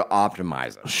how to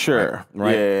optimize it. Sure.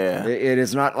 Right? Yeah. It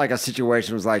is not like a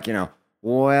situation was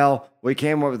we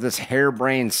came up with this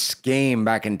harebrained scheme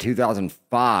back in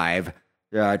 2005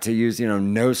 to use,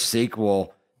 NoSQL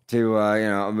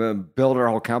to build our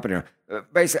whole company.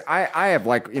 Basically, I have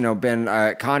been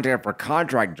contacted for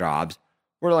contract jobs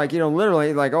where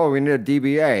literally we need a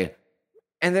DBA.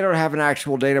 And they don't have an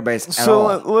actual database at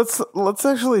all. So let's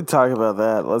actually talk about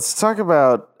that. Let's talk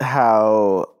about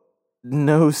how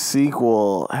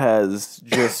NoSQL has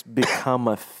just become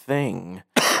a thing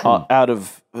out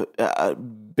of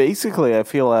basically, I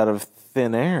feel, out of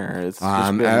thin air. It's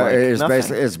just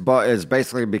been it's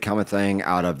basically become a thing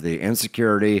out of the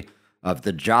insecurity of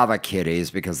the Java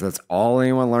kiddies, because that's all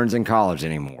anyone learns in college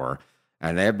anymore,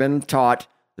 and they've been taught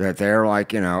that they're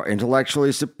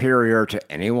intellectually superior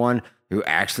to anyone who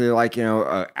actually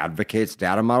advocates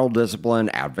data model discipline,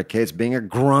 advocates being a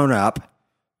grown up.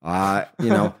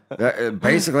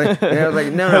 Basically,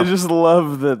 no. I just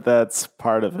love that that's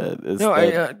part of it.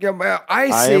 I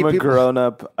am a grown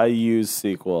up. I use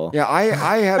SQL. Yeah,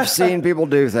 I have seen people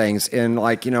do things in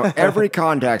every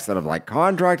context that I've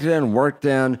contracted in, worked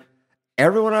in,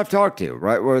 everyone I've talked to,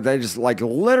 right, where they just like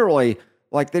literally,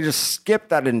 like they just skip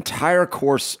that entire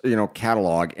course,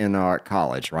 catalog in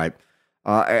college, right?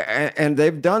 And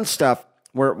they've done stuff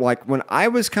where, like, when I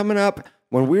was coming up,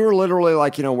 when we were literally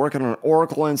like, working on an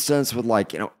Oracle instance with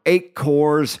like, 8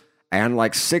 cores and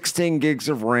like 16 gigs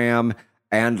of RAM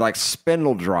and like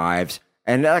spindle drives,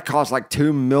 and that cost like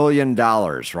 $2 million,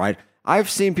 right? I've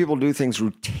seen people do things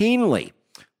routinely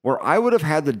where I would have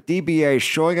had the DBA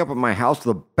showing up at my house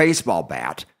with a baseball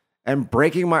bat and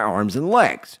breaking my arms and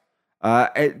legs.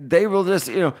 They will just,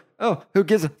 oh, who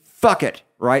gives a fuck it,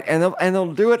 right? And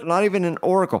they'll do it not even in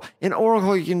Oracle. In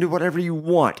Oracle, you can do whatever you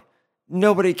want.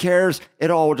 Nobody cares. It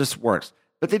all just works.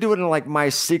 But they do it in like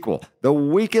MySQL, the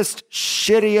weakest,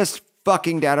 shittiest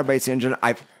fucking database engine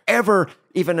I've ever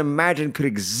even imagined could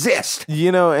exist.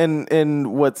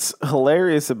 And what's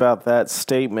hilarious about that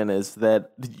statement is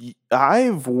that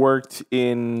I've worked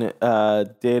in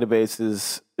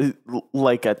databases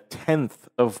like a tenth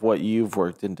of what you've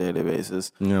worked in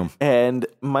databases. Yeah. And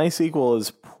MySQL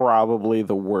is probably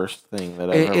the worst thing that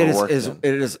I've ever worked in.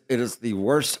 It is the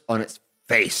worst on its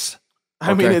face.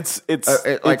 I mean,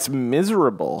 it's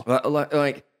miserable.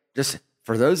 Like, just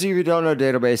for those of you who don't know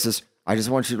databases, I just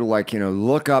want you to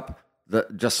look up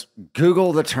just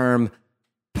Google the term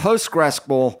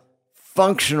PostgreSQL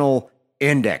functional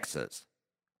indexes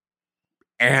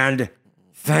and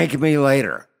thank me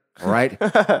later. Right?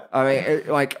 I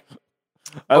mean,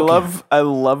 I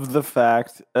love the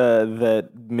fact that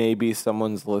maybe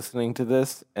someone's listening to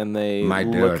this and they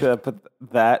look up at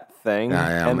that thing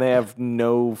and they have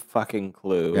no fucking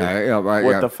clue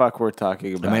what the fuck we're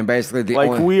talking about. I mean, basically,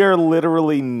 we are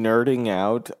literally nerding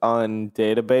out on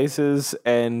databases,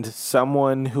 and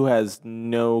someone who has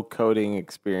no coding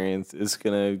experience is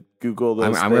gonna Google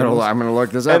those. I'm gonna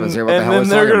look this up and see what the hell. And then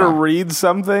they're gonna read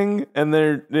something,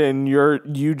 and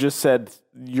you just said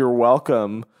you're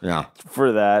welcome. Yeah.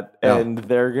 For that, and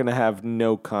they're gonna have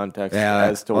no context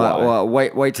as to why. Well,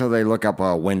 wait till they look up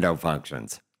window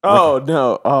functions.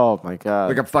 No! Oh my god!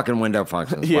 Look up fucking window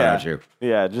functions. Why don't you?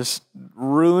 Yeah, just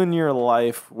ruin your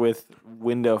life with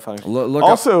window functions. Look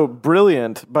also,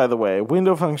 brilliant, by the way.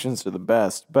 Window functions are the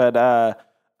best, but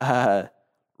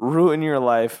ruin your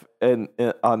life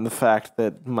on the fact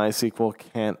that MySQL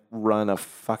can't run a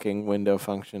fucking window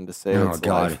function to save its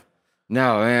life.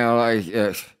 No,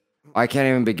 man, I can't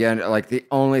even begin. Like, the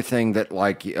only thing that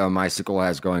MySQL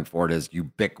has going for it is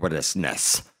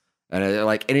ubiquitousness.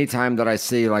 And anytime that I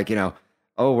see we're a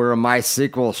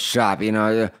MySQL shop,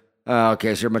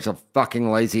 okay, so you're a bunch of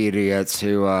fucking lazy idiots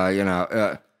who,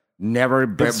 never.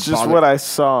 That's just what I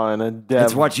saw in a dev.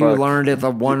 It's what you learned at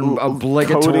the one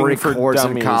obligatory course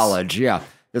in college. Yeah,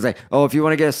 it's like, if you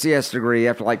want to get a CS degree, you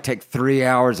have to take 3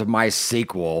 hours of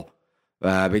MySQL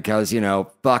because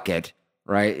fuck it,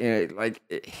 right?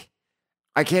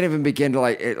 I can't even begin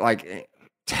to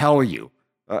tell you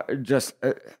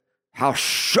how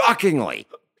shockingly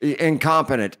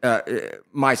incompetent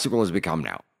MySQL has become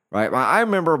now. Right, I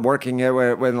remember working it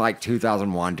when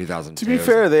 2001, 2002. To be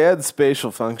fair, they had spatial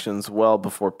functions well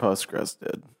before Postgres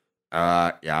did.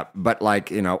 Yeah, but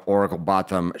Oracle bought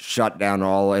them, shut down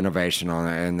all innovation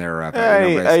in their.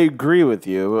 I agree with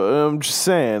you. I'm just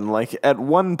saying, at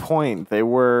one point, they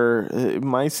were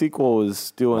MySQL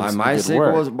was doing some MySQL good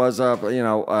work. was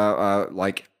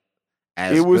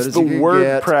as it was good as the you could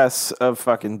WordPress of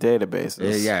fucking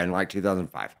databases. Yeah, in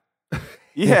 2005.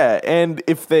 Yeah, and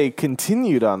if they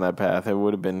continued on that path, it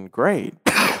would have been great,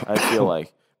 I feel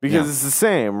like. Because it's the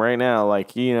same right now.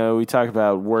 We talk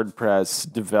about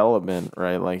WordPress development,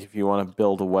 right? If you want to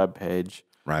build a web page.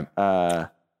 Right.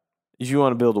 If you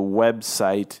want to build a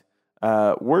website,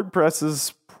 WordPress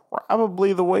is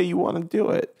probably the way you want to do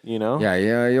it,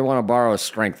 Yeah, you want to borrow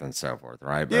strength and so forth,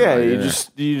 right? But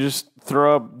you just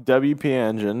throw up WP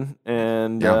Engine,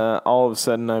 and all of a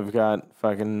sudden I've got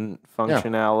fucking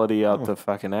functionality out the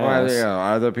fucking ass. Well,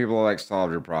 other people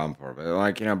solved your problem for it.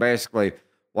 But basically,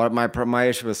 what my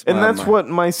issue was, and that's what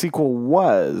MySQL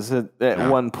was at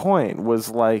one point.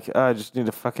 Was I just need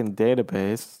a fucking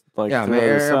database.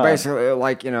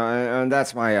 Basically, and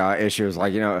that's my issue. Is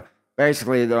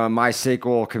basically the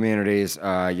MySQL community's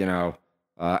answer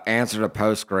to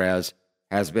Postgres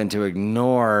has been to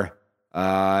ignore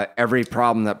every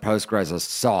problem that Postgres has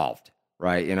solved,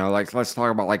 right? Let's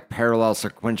talk about parallel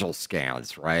sequential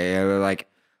scans, right?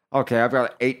 Okay, I've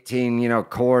got 18,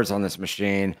 cores on this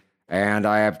machine, and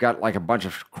I have got a bunch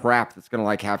of crap that's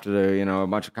going to have to do, a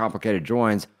bunch of complicated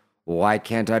joins. Why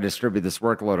can't I distribute this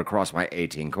workload across my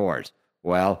 18 cores?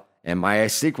 Well, in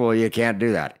MySQL, you can't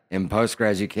do that. In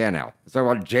Postgres, you can now. Let's talk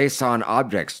about JSON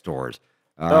object stores.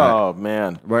 Oh,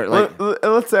 man.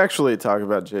 Let's actually talk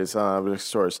about JSON object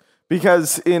stores.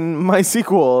 Because in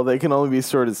MySQL, they can only be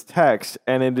stored as text,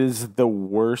 and it is the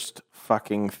worst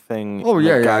fucking thing. Oh, in the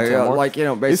yeah. goddamn world. Like,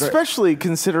 basically. Especially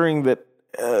considering that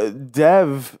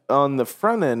dev on the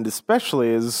front end, especially,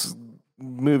 is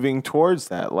moving towards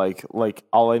that. Like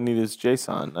all I need is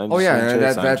JSON. I just need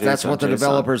JSON, that's JSON, what the JSON.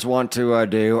 developers want to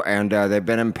do, and they've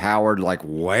been empowered like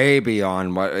way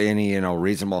beyond what any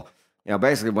reasonable.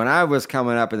 Basically, when I was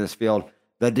coming up in this field,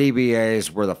 the DBAs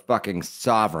were the fucking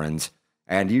sovereigns,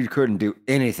 and you couldn't do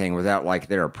anything without like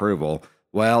their approval.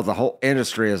 Well, the whole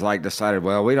industry has like decided,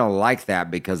 well, we don't like that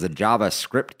because the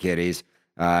JavaScript kiddies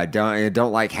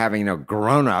don't like having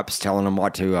grown-ups telling them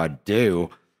what to do.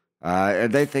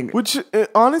 And they think, which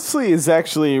honestly is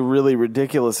actually really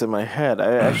ridiculous in my head.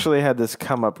 I actually had this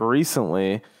come up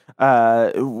recently.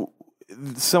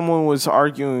 Someone was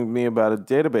arguing with me about a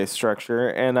database structure,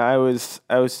 and I was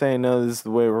saying, no, this is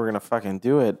the way we're gonna fucking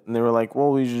do it. And they were like,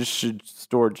 well, we just should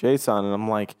store JSON. And I'm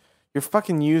like, you're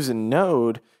fucking using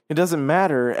Node. It doesn't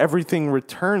matter. Everything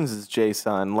returns as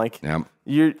JSON. Like, Yep.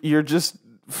 you're just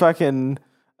fucking.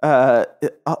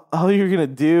 All you're gonna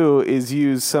do is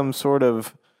use some sort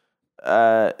of,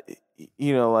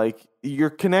 like your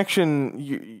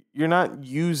connection. You're not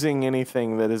using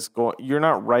anything that is going. You're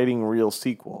not writing real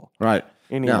SQL right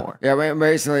anymore. Yeah.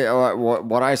 Basically,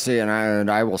 what I see,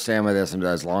 and I will stand with this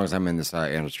as long as I'm in this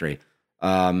industry.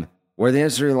 Where the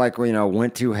industry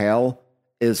went to hell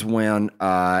is when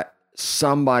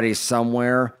somebody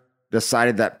somewhere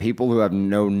decided that people who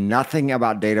know nothing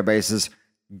about databases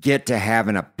get to have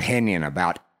an opinion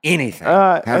about anything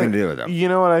having to do with them. You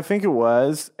know what I think it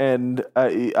was, and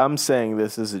I'm saying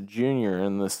this as a junior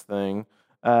in this thing,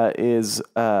 is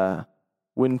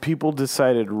when people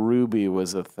decided Ruby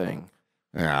was a thing.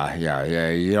 Yeah.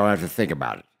 You don't have to think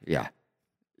about it. Yeah.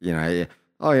 You don't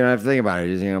have to think about it.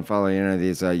 You just follow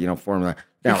these formula.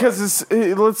 Now, because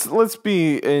let's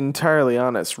be entirely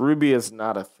honest, Ruby is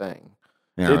not a thing.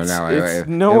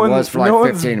 No one was for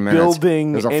like 15 minutes.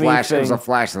 Building It anything. was a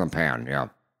flash in the pan. Yeah.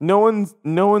 No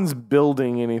one's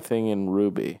building anything in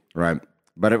Ruby. Right.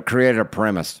 But it created a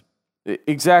premise.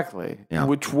 Exactly. Yeah.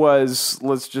 Which was,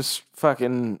 let's just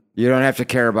fucking... You don't have to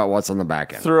care about what's on the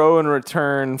back end. Throw and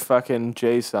return fucking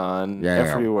JSON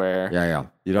everywhere. Yeah.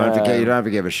 You don't have to. You don't have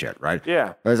to give a shit, right?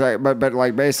 Yeah. But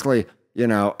basically,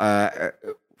 when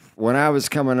I was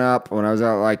coming up, when I was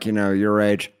at your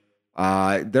age,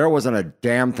 there wasn't a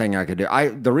damn thing I could do.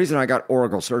 The reason I got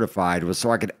Oracle certified was so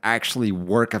I could actually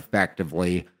work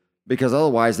effectively, because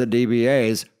otherwise the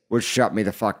DBAs would shut me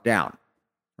the fuck down,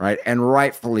 right? And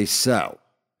rightfully so.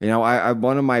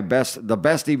 One of the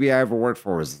best DBA I ever worked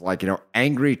for was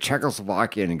angry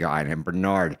Czechoslovakian guy named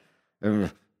Bernard.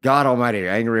 God Almighty,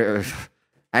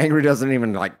 angry doesn't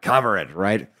even cover it,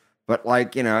 right? But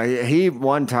he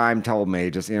one time told me,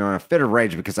 just in a fit of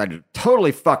rage, because I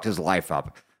totally fucked his life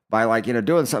up by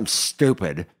doing something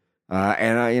stupid,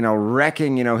 and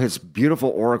wrecking his beautiful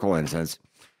Oracle instance.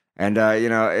 And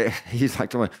he's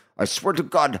like, I swear to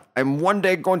God, I'm one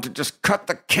day going to just cut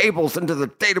the cables into the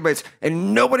database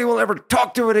and nobody will ever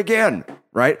talk to it again,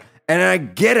 right? And I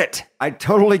get it. I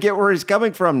totally get where he's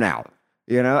coming from now.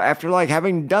 After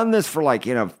having done this for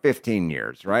 15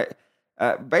 years, right?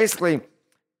 Basically,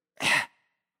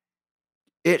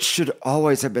 it should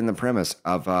always have been the premise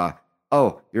of,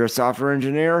 oh, you're a software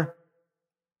engineer?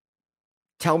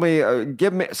 Tell me,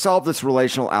 solve this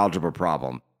relational algebra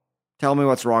problem. Tell me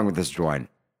what's wrong with this join.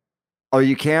 Oh,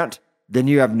 you can't? Then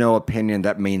you have no opinion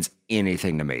that means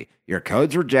anything to me. Your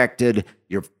code's rejected.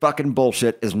 Your fucking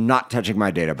bullshit is not touching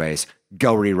my database.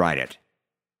 Go rewrite it.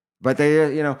 But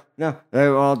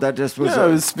that just was...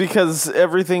 No, it's because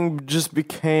everything just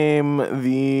became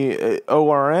the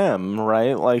ORM,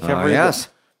 right? Yes.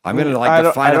 I'm going to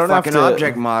define a fucking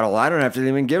object model. I don't have to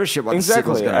even give a shit what the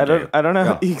SQL is going to do. I don't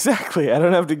have exactly. I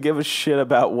don't have to give a shit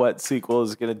about what SQL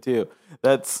is going to do.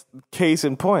 That's case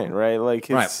in point, right?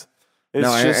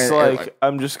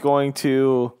 I'm just going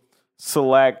to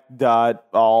select dot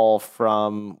all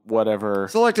from whatever.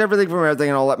 Select everything from everything,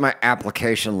 and I'll let my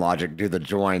application logic do the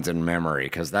joins in memory,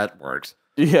 because that works.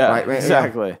 Yeah, right?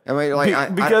 Exactly. Yeah.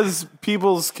 Because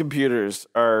people's computers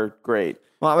are great.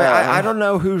 Well, I don't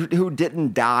know who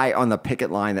didn't die on the picket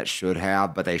line that should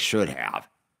have, but they should have.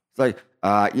 It's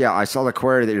I saw the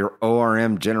query that your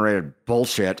ORM generated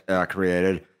bullshit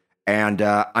created, and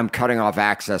I'm cutting off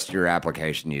access to your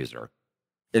application user.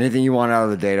 Anything you want out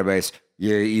of the database,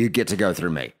 you get to go through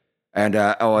me. And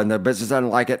and the business doesn't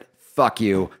like it. Fuck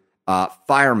you.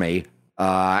 Fire me.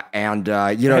 And you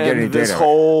don't get any data. This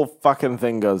whole fucking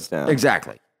thing goes down.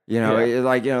 Exactly.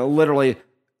 Literally,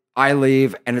 I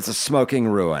leave and it's a smoking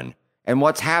ruin. And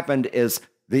what's happened is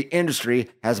the industry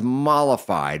has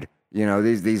mollified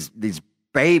these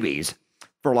babies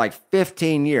for like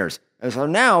 15 years. And so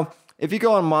now, if you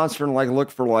go on Monster and like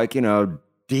look for like,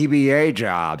 DBA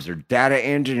jobs or data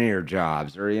engineer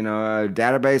jobs or,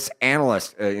 database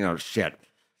analyst, shit.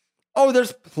 Oh,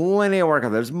 there's plenty of work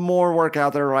out there. There's more work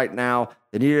out there right now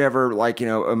than you'd ever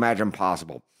imagine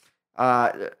possible.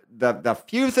 The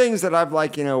few things that I've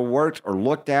worked or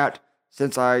looked at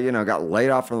since I, got laid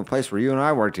off from the place where you and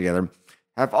I worked together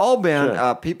have all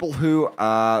been people who,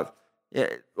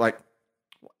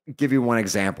 give you one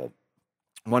example.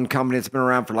 One company that's been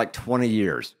around for like 20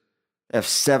 years. They have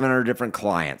 700 different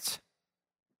clients.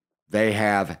 They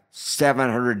have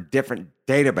 700 different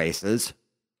databases,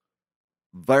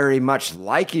 very much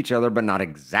like each other, but not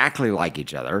exactly like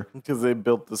each other. Because they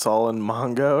built this all in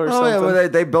Mongo or something? Yeah, well,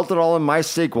 they built it all in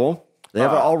MySQL. They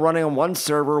have it all running on one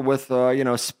server with,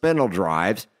 spindle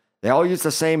drives. They all use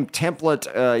the same template,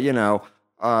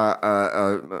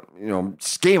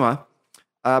 schema.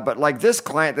 But like this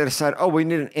client, they decide, we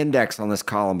need an index on this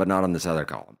column, but not on this other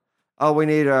column. Oh, we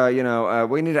need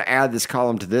we need to add this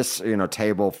column to this,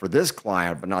 table for this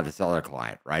client, but not this other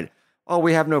client, right? Oh,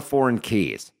 we have no foreign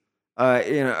keys.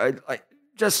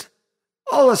 Just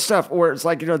all this stuff where it's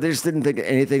like, they just didn't think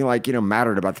anything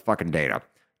mattered about the fucking data.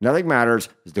 Nothing matters.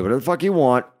 Just do whatever the fuck you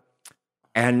want.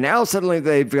 And now suddenly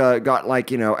they've got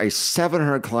a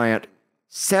 700 client,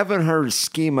 700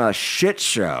 schema shit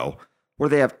show where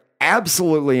they have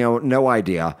absolutely no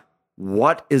idea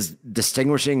what is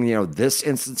distinguishing, this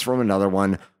instance from another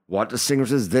one. What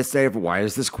distinguishes this data? Why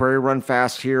does this query run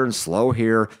fast here and slow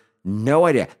here? No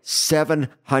idea.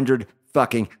 700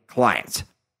 fucking clients.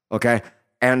 Okay.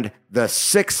 And the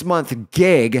 6-month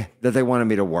gig that they wanted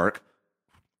me to work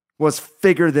was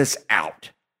figure this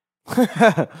out. I'm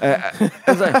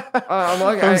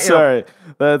sorry.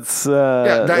 That's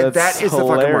that is hilarious. The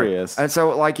fucking word. And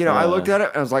so I looked at it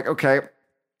and I was like, okay,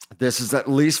 this is at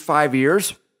least 5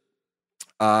 years.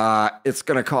 It's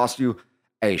going to cost you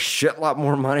a shit lot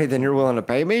more money than you're willing to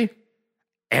pay me.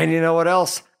 And you know what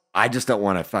else? I just don't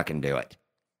want to fucking do it.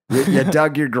 You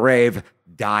dug your grave,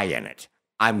 die in it.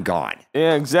 I'm gone.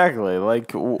 Yeah, exactly.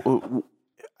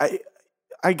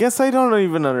 I guess I don't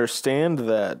even understand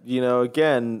that.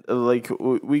 Again,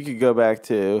 we could go back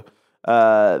to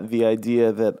the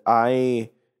idea that I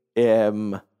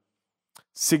am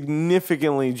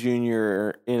significantly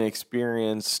junior in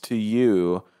experience to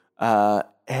you.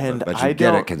 And but you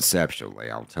get it conceptually,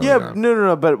 I'll tell you. Yeah,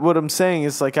 no. But what I'm saying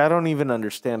is, I don't even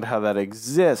understand how that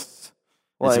exists.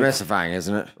 It's mystifying,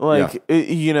 isn't it?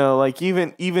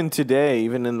 Even today,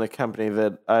 even in the company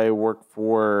that I work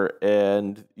for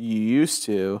and you used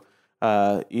to,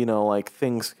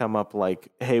 things come up like,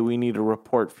 hey, we need a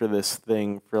report for this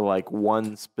thing for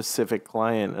one specific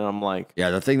client. And I'm like, yeah,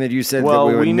 the thing that you said that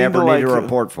we would never need a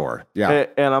report for. Yeah.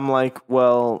 And I'm like,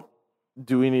 well,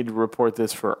 do we need to report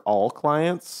this for all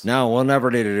clients? No, we'll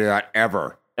never need to do that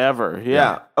ever. Ever.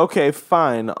 Yeah. Okay,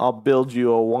 fine. I'll build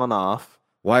you a one-off.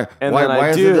 Why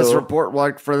isn't this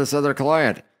report for this other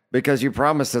client? Because you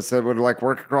promised us that it would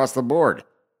work across the board.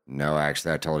 No,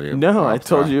 actually, I told you. No, I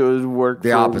told you it would work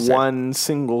for one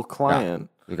single client.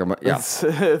 Yeah.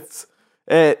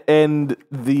 And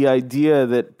the idea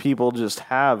that people just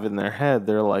have in their head,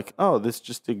 they're like, oh, this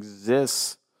just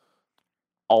exists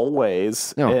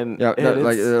always.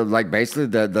 Basically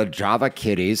the Java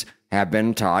kiddies have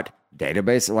been taught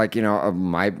database,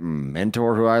 my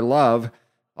mentor who I love,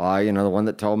 the one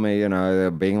that told me,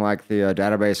 being like the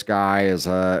database guy is,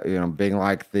 being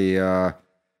like the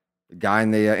guy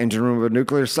in the engine room of a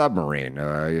nuclear submarine.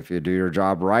 If you do your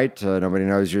job right, nobody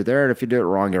knows you're there. And if you do it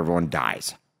wrong, everyone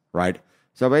dies, right?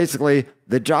 So basically,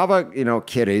 the Java,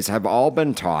 kiddies have all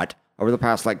been taught over the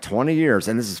past 20 years,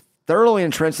 and this is thoroughly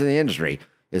entrenched in the industry,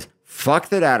 is fuck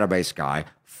the database guy,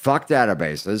 fuck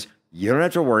databases. You don't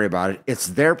have to worry about it. It's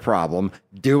their problem.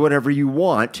 Do whatever you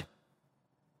want.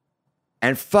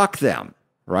 And fuck them,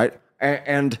 right?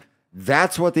 And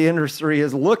that's what the industry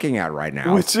is looking at right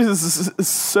now. Which is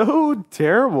so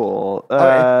terrible.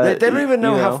 They don't even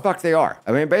know how fucked they are.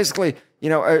 I mean, basically,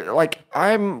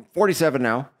 I'm 47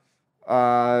 now.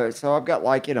 So I've got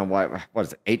what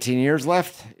is it, 18 years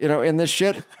left, in this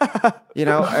shit, and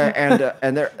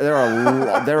there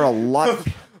are a lot.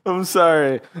 I'm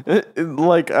sorry.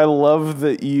 I love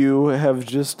that you have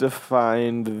just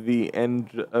defined the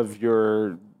end of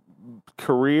your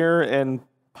career and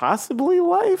possibly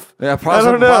life. Yeah,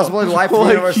 possibly life,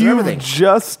 universe, and everything.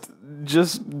 Just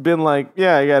been I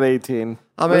got 18.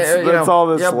 I mean, that's all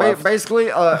this left. Basically,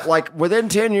 within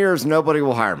 10 years, nobody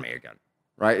will hire me again.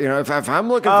 right? You know, if I'm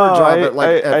looking for a job at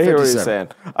like at I hear what you're 57. saying.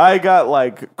 I got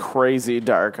like crazy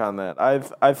dark on that.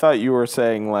 I thought you were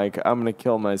saying like I'm gonna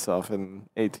kill myself in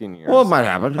 18 years. Well, it might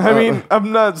happen. I mean,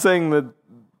 I'm not saying that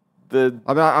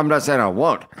I'm not saying I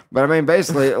won't, but I mean,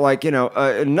 basically, like, you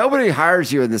know, nobody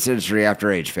hires you in this industry after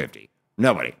age 50.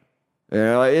 Nobody. You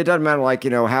know, it doesn't matter, like, you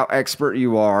know, how expert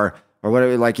you are or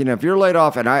whatever. Like, you know, if you're laid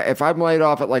off and if I'm laid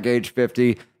off at like age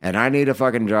 50 and I need a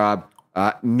fucking job,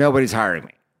 nobody's hiring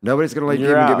me. Nobody's going to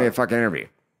even give me a fucking interview,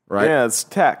 right? Yeah, it's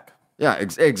tech. Yeah,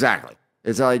 exactly.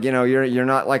 It's like, you know, you're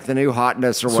not like the new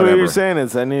hotness or So whatever. what you're saying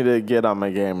is I need to get on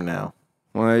my game now.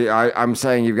 Well, I'm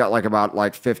saying you've got like about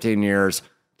like 15 years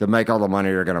to make all the money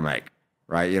you're going to make,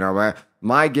 right? You know,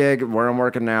 my gig where I'm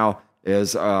working now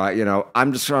is, you know,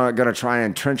 I'm just going to try and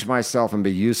entrench myself and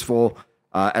be useful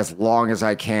as long as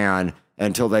I can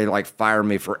until they like fire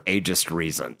me for ageist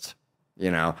reasons, you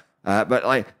know? But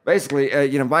like basically,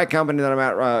 you know, my company that I'm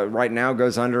at right now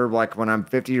goes under like when I'm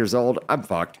 50 years old, I'm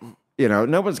fucked. You know,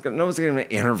 no one's going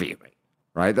to interview me,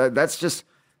 right? That's just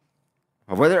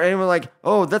whether anyone like,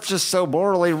 oh, that's just so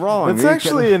morally wrong. It's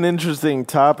actually an interesting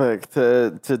topic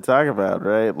to talk about,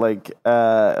 right? Like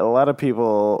a lot of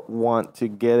people want to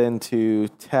get into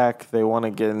tech. They want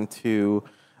to get into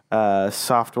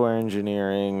software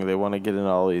engineering. They want to get into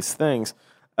all these things.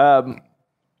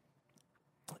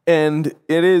 And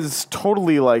it is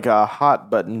totally like a hot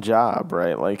button job,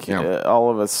 right? Like all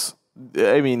of us,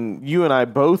 I mean, you and I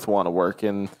both want to work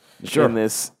in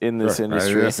this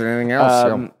industry. Anything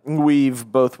else? We've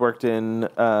both worked in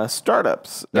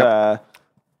startups,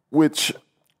 which,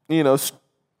 you know,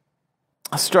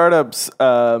 startups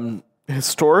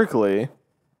historically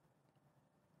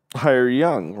hire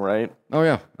young, right? Oh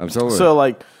yeah, absolutely. So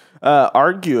like,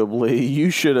 arguably, you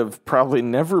should have probably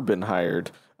never been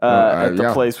hired. At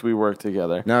the place we work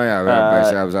together. No,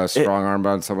 basically I was a strong arm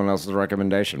on someone else's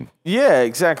recommendation. Yeah,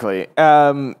 exactly.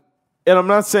 And I'm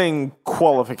not saying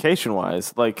qualification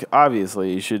wise. Like,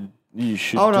 obviously, you should.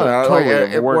 Oh no,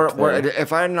 totally have worked there.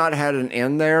 If I had not had an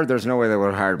in there's no way they would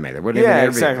have hired me. They wouldn't Yeah,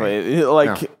 even interview exactly. me.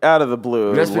 Like out of the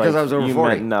blue, just because I was over you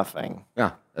 40. meant nothing.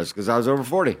 Yeah, that's because I was over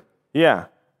 40. Yeah.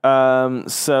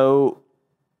 So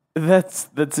that's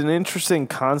an interesting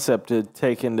concept to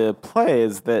take into play.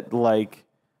 Is that like,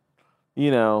 you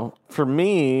know, for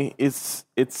me, it's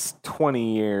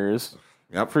 20 years.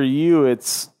 Yep. For you,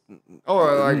 it's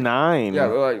like 9. Yeah,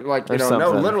 like you know, something.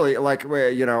 no, literally, like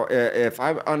you know, if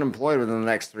I'm unemployed within the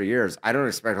next 3 years, I don't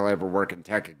expect I'll ever work in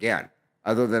tech again,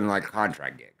 other than like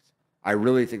contract gigs. I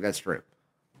really think that's true.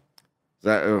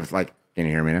 That it was like, can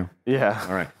you hear me now? Yeah.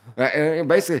 All right.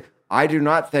 Basically, I do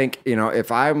not think, you know,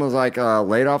 if I was like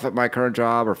laid off at my current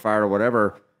job or fired or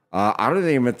whatever, I don't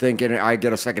even think I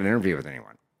get a second interview with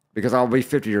anyone because I'll be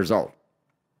 50 years old.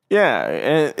 Yeah,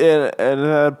 and at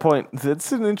that point,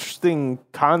 it's an interesting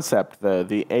concept,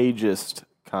 the ageist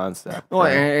concept. Well,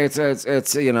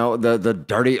 it's you know, the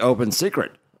dirty open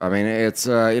secret. I mean, it's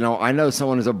you know, I know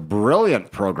someone who's a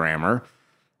brilliant programmer.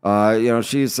 You know,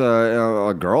 she's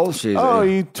a girl. She's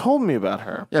you told me about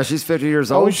her. Yeah, she's 50 years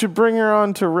Oh, old. we should bring her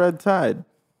on to Red Tide.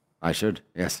 I should,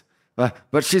 yes.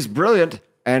 But she's brilliant,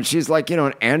 and she's like, you know,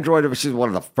 an Android. She's one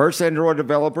of the first Android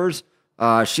developers.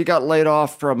 She got laid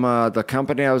off from the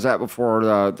company I was at before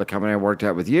the company I worked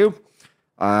at with you.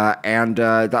 And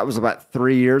that was about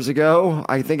 3 years ago,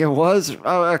 I think it was,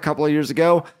 a couple of years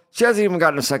ago. She hasn't even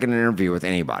gotten a second interview with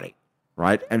anybody,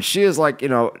 right? And she is like, you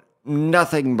know,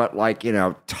 nothing but like, you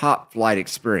know, top flight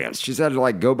experience. She's had to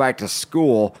like go back to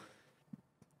school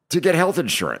to get health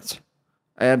insurance.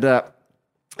 And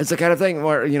it's the kind of thing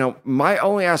where, you know, my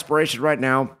only aspiration right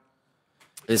now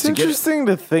is It's interesting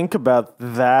to think about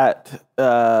that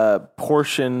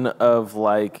portion of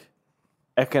like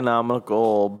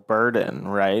economical burden,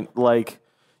 right? Like,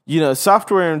 you know,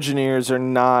 software engineers are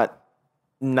not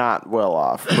well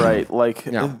off, right? Like,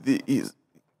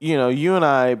 you know, you and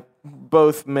I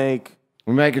both make.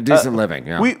 We make a decent living.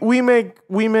 Yeah. We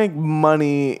make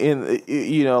money in,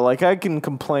 you know, like I can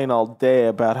complain all day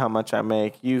about how much I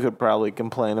make. You could probably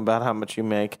complain about how much you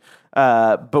make,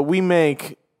 but we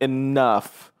make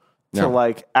enough to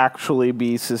like actually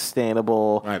be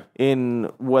sustainable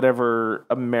in whatever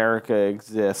America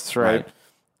exists, right?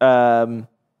 But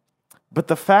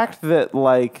the fact that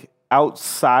like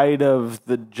outside of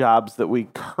the jobs that we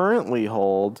currently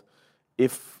hold,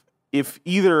 if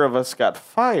either of us got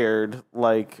fired,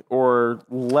 like, or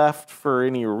left for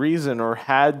any reason, or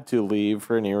had to leave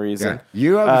for any reason,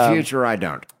 you have a future. I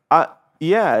don't.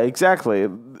 Yeah, exactly.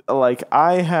 Like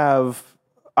I have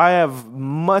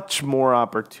much more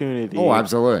opportunity. Oh,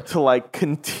 absolutely. To like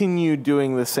continue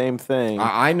doing the same thing.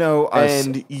 I know.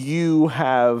 And you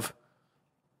have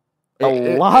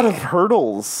a lot of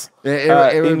hurdles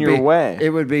in your way. It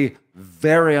would be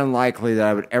very unlikely that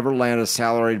I would ever land a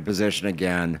salaried position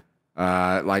again,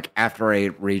 like after I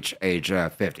reach age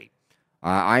 50.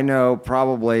 I know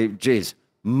probably,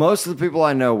 most of the people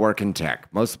I know work in tech.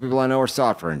 Most of the people I know are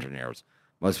software engineers.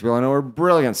 Most people I know are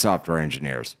brilliant software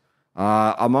engineers.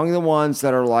 Among the ones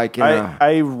that are like,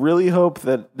 I really hope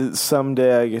that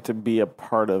someday I get to be a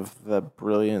part of the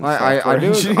brilliant software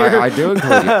engineer. I do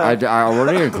include you. I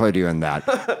already include you in that.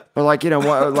 But like,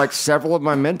 like several of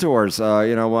my mentors,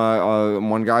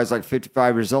 one guy's like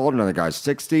 55 years old, another guy's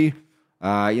 60.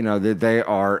 They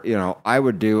are, I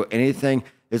would do anything.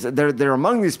 They're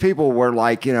among these people where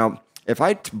like, if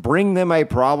I bring them a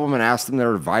problem and ask them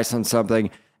their advice on something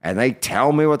and they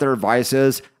tell me what their advice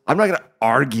is, I'm not going to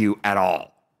argue at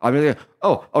all. I'm going to go,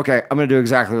 oh, okay, I'm going to do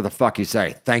exactly what the fuck you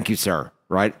say. Thank you, sir.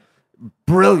 Right?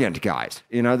 Brilliant guys.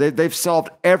 They've solved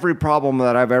every problem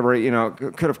that I've ever,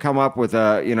 could have come up with,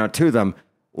 to them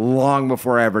long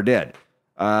before I ever did.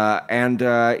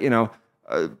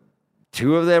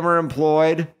 Two of them are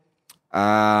employed.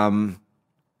 I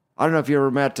don't know if you ever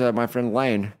met my friend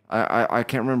Lane. I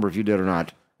can't remember if you did or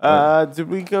not. Did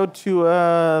we go to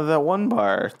that one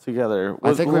bar together?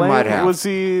 I think we might have. Was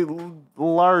he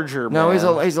larger? No,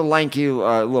 man? he's a lanky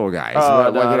little guy.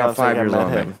 He's 5 years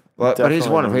older. But he's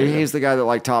wonderful. He's the guy that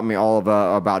like taught me all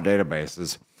about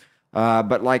databases.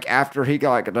 But like after he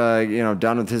got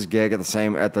done with his gig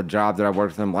at the job that I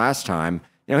worked with him last time,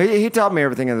 he taught me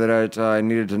everything that I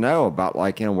needed to know about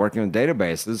like working with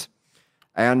databases.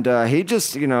 And he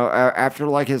just, after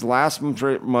like his last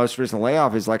most recent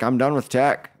layoff, he's like, I'm done with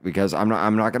tech because I'm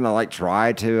not going to like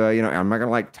try to, I'm not going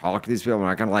to like talk to these people. I'm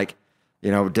not going to like,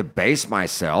 debase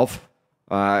myself,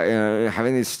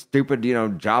 having these stupid,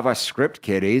 JavaScript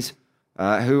kiddies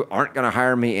who aren't going to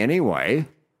hire me anyway,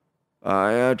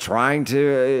 trying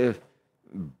to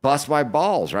bust my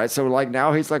balls, right? So like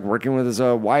now he's like working with his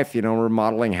wife,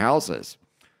 remodeling houses.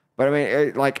 But I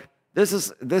mean, This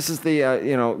is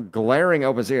the glaring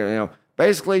open secret.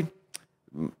 Basically,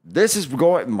 this is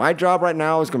my job right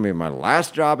now is going to be my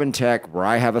last job in tech where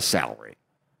I have a salary.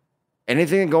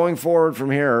 Anything going forward from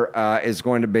here is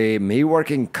going to be me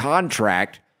working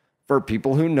contract for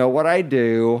people who know what I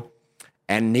do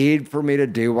and need for me to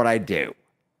do what I do.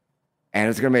 And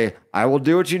it's going to be, I will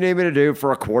do what you need me to do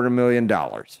for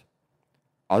 $250,000.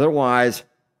 Otherwise,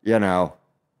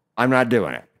 I'm not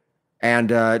doing it. And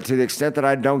to the extent that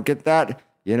I don't get that,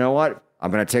 you know what?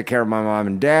 I'm going to take care of my mom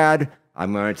and dad.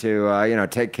 I'm going to,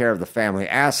 take care of the family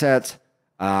assets.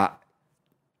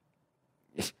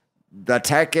 The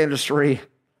tech industry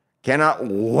cannot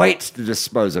wait to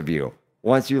dispose of you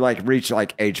once you reach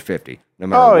age 50, no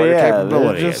matter what your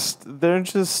capability is. They're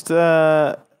just,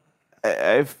 and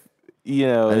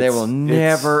they will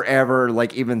never ever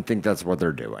even think that's what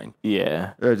they're doing.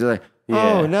 Yeah, they're just like,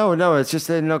 oh no, it's just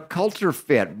a culture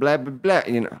fit, blah blah blah.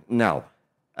 No.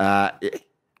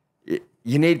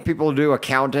 You need people to do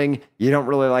accounting. You don't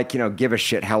really give a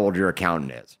shit how old your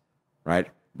accountant is, right?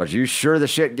 But you sure the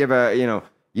shit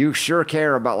you sure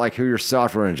care about who your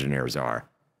software engineers are,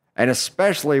 and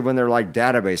especially when they're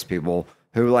database people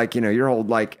who your whole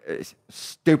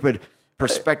stupid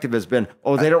perspective has been,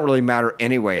 oh, they don't really matter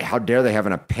anyway. How dare they have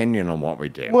an opinion on what we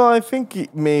do? Well, I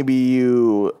think maybe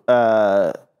you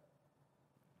don't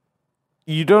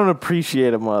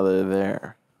appreciate them while they're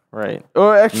there, right?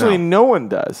 Or actually, no one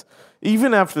does,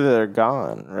 even after they're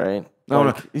gone, right?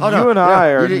 No. You and I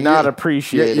are not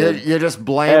appreciated. You just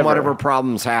blame whatever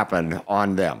problems happen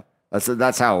on them.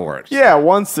 That's how it works. Yeah,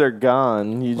 once they're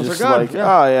gone, you just oh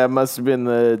yeah, it must have been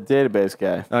the database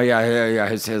guy. Oh yeah.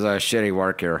 His shitty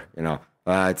work here,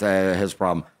 it's his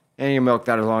problem. And you milk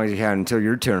that as long as you can until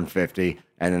you're turning 50,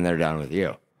 and then they're done with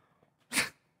you.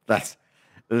 That's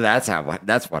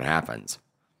what happens.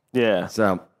 Yeah.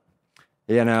 So,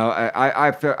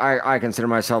 I consider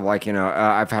myself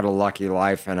I've had a lucky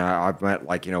life, and I've met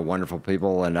wonderful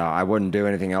people, and I wouldn't do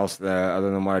anything else other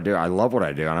than what I do. I love what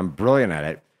I do, and I'm brilliant at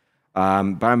it.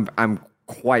 But I'm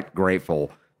quite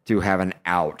grateful to have an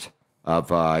out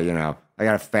of I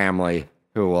got a family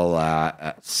who will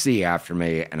see after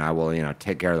me, and I will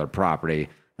take care of their property.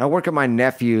 And I work at my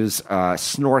nephew's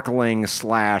snorkeling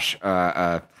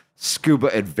 / scuba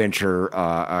adventure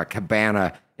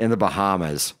cabana in the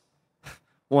Bahamas.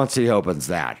 Once he opens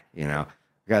that,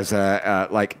 because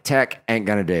tech ain't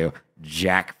gonna do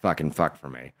jack fucking fuck for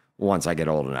me once I get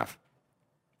old enough.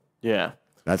 Yeah,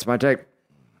 that's my take.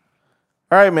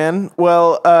 All right, man.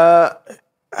 Well, I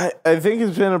think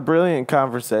it's been a brilliant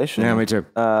conversation. Yeah, me too.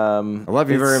 I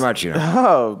love you very much.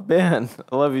 Oh man,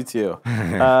 I love you too.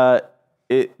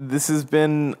 This has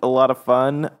been a lot of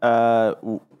fun.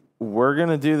 we're going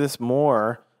to do this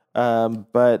more.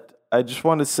 But I just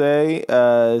want to say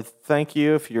thank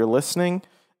you if you're listening.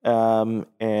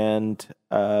 And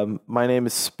my name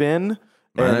is Spin.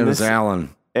 My name is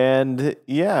Alan. And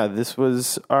yeah, this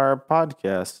was our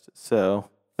podcast. So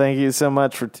thank you so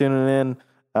much for tuning in.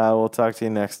 We'll talk to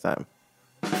you next time.